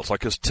anywhere else.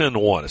 Like it's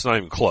 10-1. It's not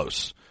even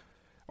close.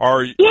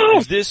 Are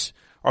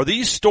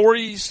these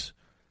stories?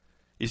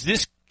 Is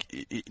this?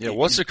 Yeah.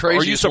 What's the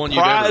craziest one? Are you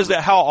surprised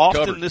at how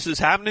often covered? this is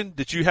happening?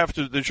 That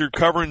you're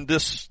covering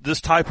this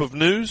type of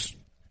news?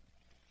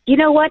 You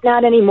know what?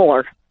 Not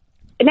anymore.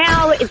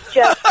 Now it's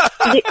just,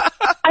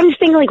 I'm just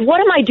thinking, like,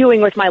 what am I doing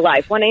with my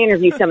life when I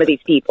interview some of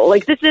these people?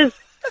 Like, this is,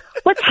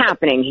 what's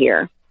happening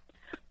here?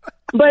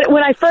 But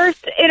when I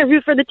first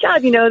interviewed for the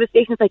job, the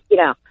station's like,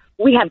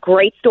 we have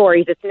great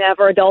stories. It's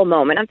never a dull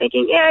moment. I'm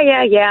thinking,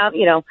 yeah,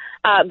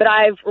 but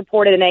I've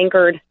reported and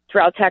anchored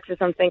throughout Texas.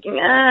 I'm thinking,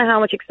 how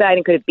much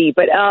exciting could it be?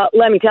 But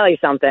let me tell you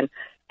something,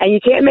 and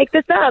you can't make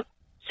this up.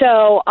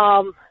 So,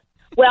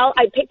 well,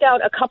 I picked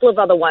out a couple of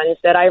other ones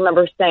that I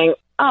remember saying,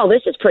 oh,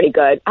 this is pretty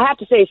good. I have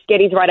to say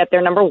Skitty's right up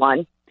there, number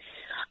 1.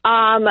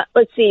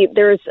 Let's see.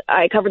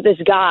 I covered this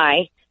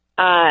guy.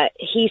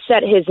 He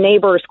set his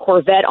neighbor's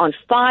Corvette on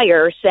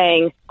fire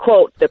saying,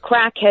 quote, the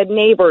crackhead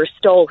neighbor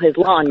stole his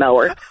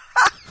lawnmower.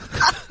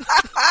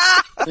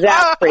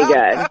 That's pretty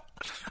good.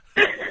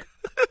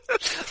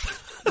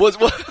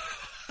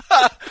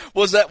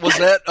 Was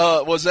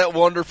that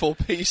wonderful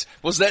piece?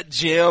 Was that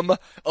gem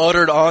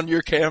uttered on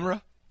your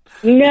camera?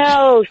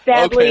 No,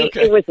 sadly,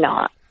 Okay. It was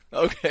not.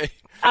 Okay.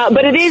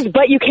 But it is,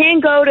 but you can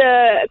go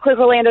to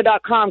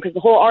clickorlando.com because the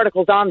whole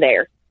article's on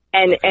there.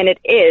 And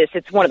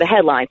it's one of the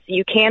headlines, so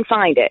you can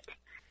find it.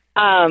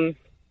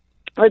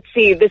 Let's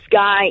see, this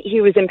guy,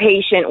 he was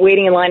impatient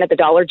waiting in line at the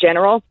Dollar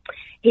General.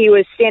 He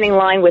was standing in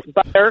line with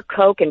butter,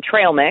 Coke, and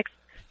trail mix.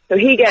 So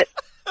he gets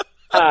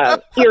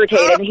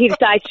irritated and he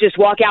decides to just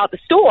walk out the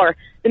store.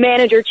 The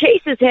manager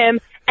chases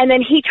him and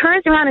then he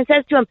turns around and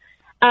says to him,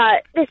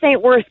 this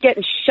ain't worth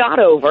getting shot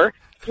over.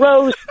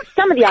 Throws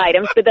some of the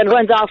items, but then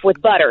runs off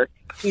with butter.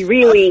 He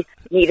really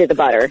needed the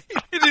butter.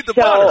 You need the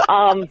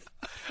butter.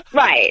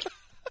 Right.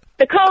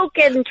 The Coke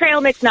and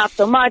trail mix, not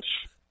so much.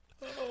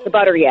 The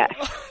butter, yes.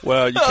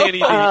 Well, you can't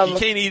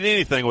eat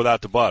anything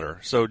without the butter.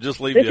 So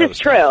just leave the other This is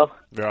true.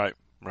 Right.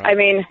 I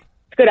mean, it's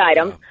a good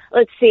item.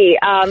 Let's see.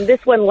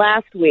 This one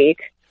last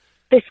week.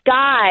 This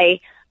guy,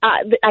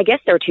 I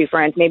guess they're 2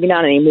 friends, maybe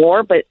not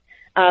anymore, but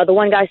the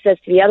one guy says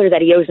to the other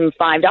that he owes him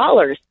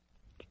 $5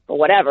 or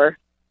whatever.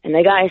 And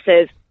the guy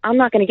says, I'm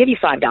not going to give you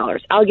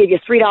 $5. I'll give you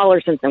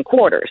 $3 and some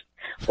quarters.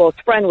 Well,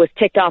 his friend was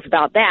ticked off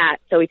about that,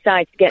 so he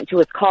decides to get into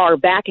his car,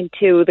 back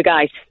into the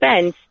guy's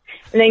fence,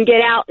 and then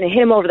get out and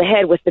hit him over the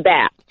head with the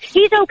bat.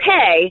 He's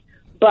okay,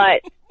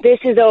 but this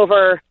is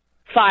over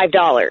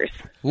 $5.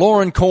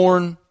 Lauren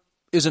Corn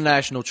is a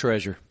national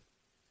treasure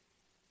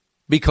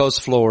because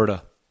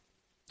Florida.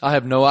 I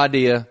have no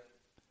idea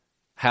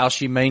how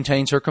she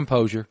maintains her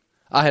composure.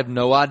 I have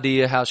no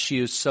idea how she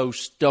is so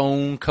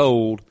stone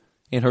cold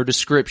in her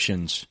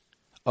descriptions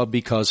of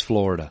because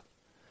Florida.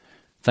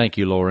 Thank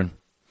you, Lauren.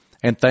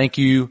 And thank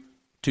you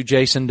to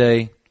Jason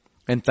Day.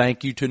 And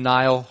thank you to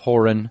Niall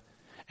Horan.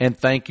 And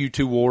thank you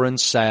to Warren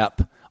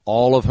Sapp,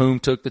 all of whom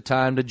took the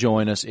time to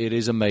join us. It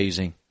is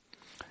amazing.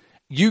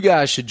 You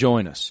guys should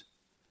join us.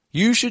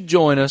 You should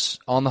join us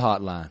on the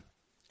hotline.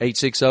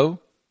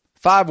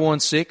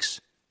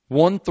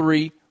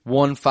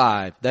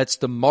 860-516-1315. That's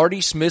the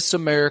Marty Smith's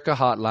America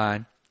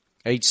hotline.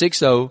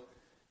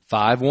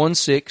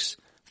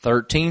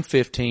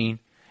 860-516-1315.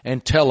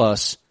 And tell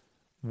us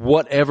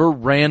whatever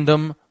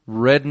random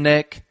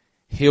redneck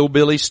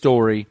hillbilly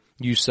story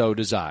you so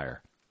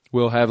desire.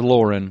 We'll have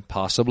Lauren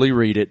possibly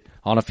read it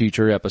on a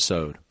future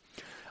episode.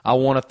 I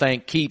want to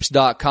thank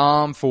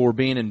Keeps.com for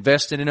being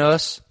invested in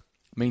us.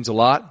 It means a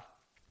lot.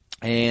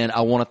 And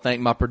I want to thank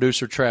my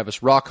producer, Travis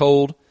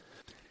Rockhold.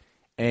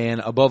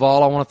 And above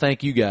all, I want to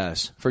thank you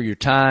guys for your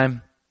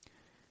time.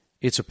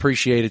 It's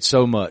appreciated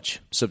so much.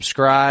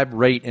 Subscribe,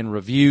 rate, and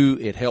review.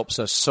 It helps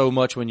us so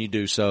much when you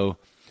do so.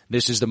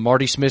 This is the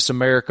Marty Smith's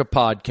America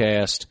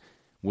podcast.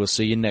 We'll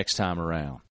see you next time around.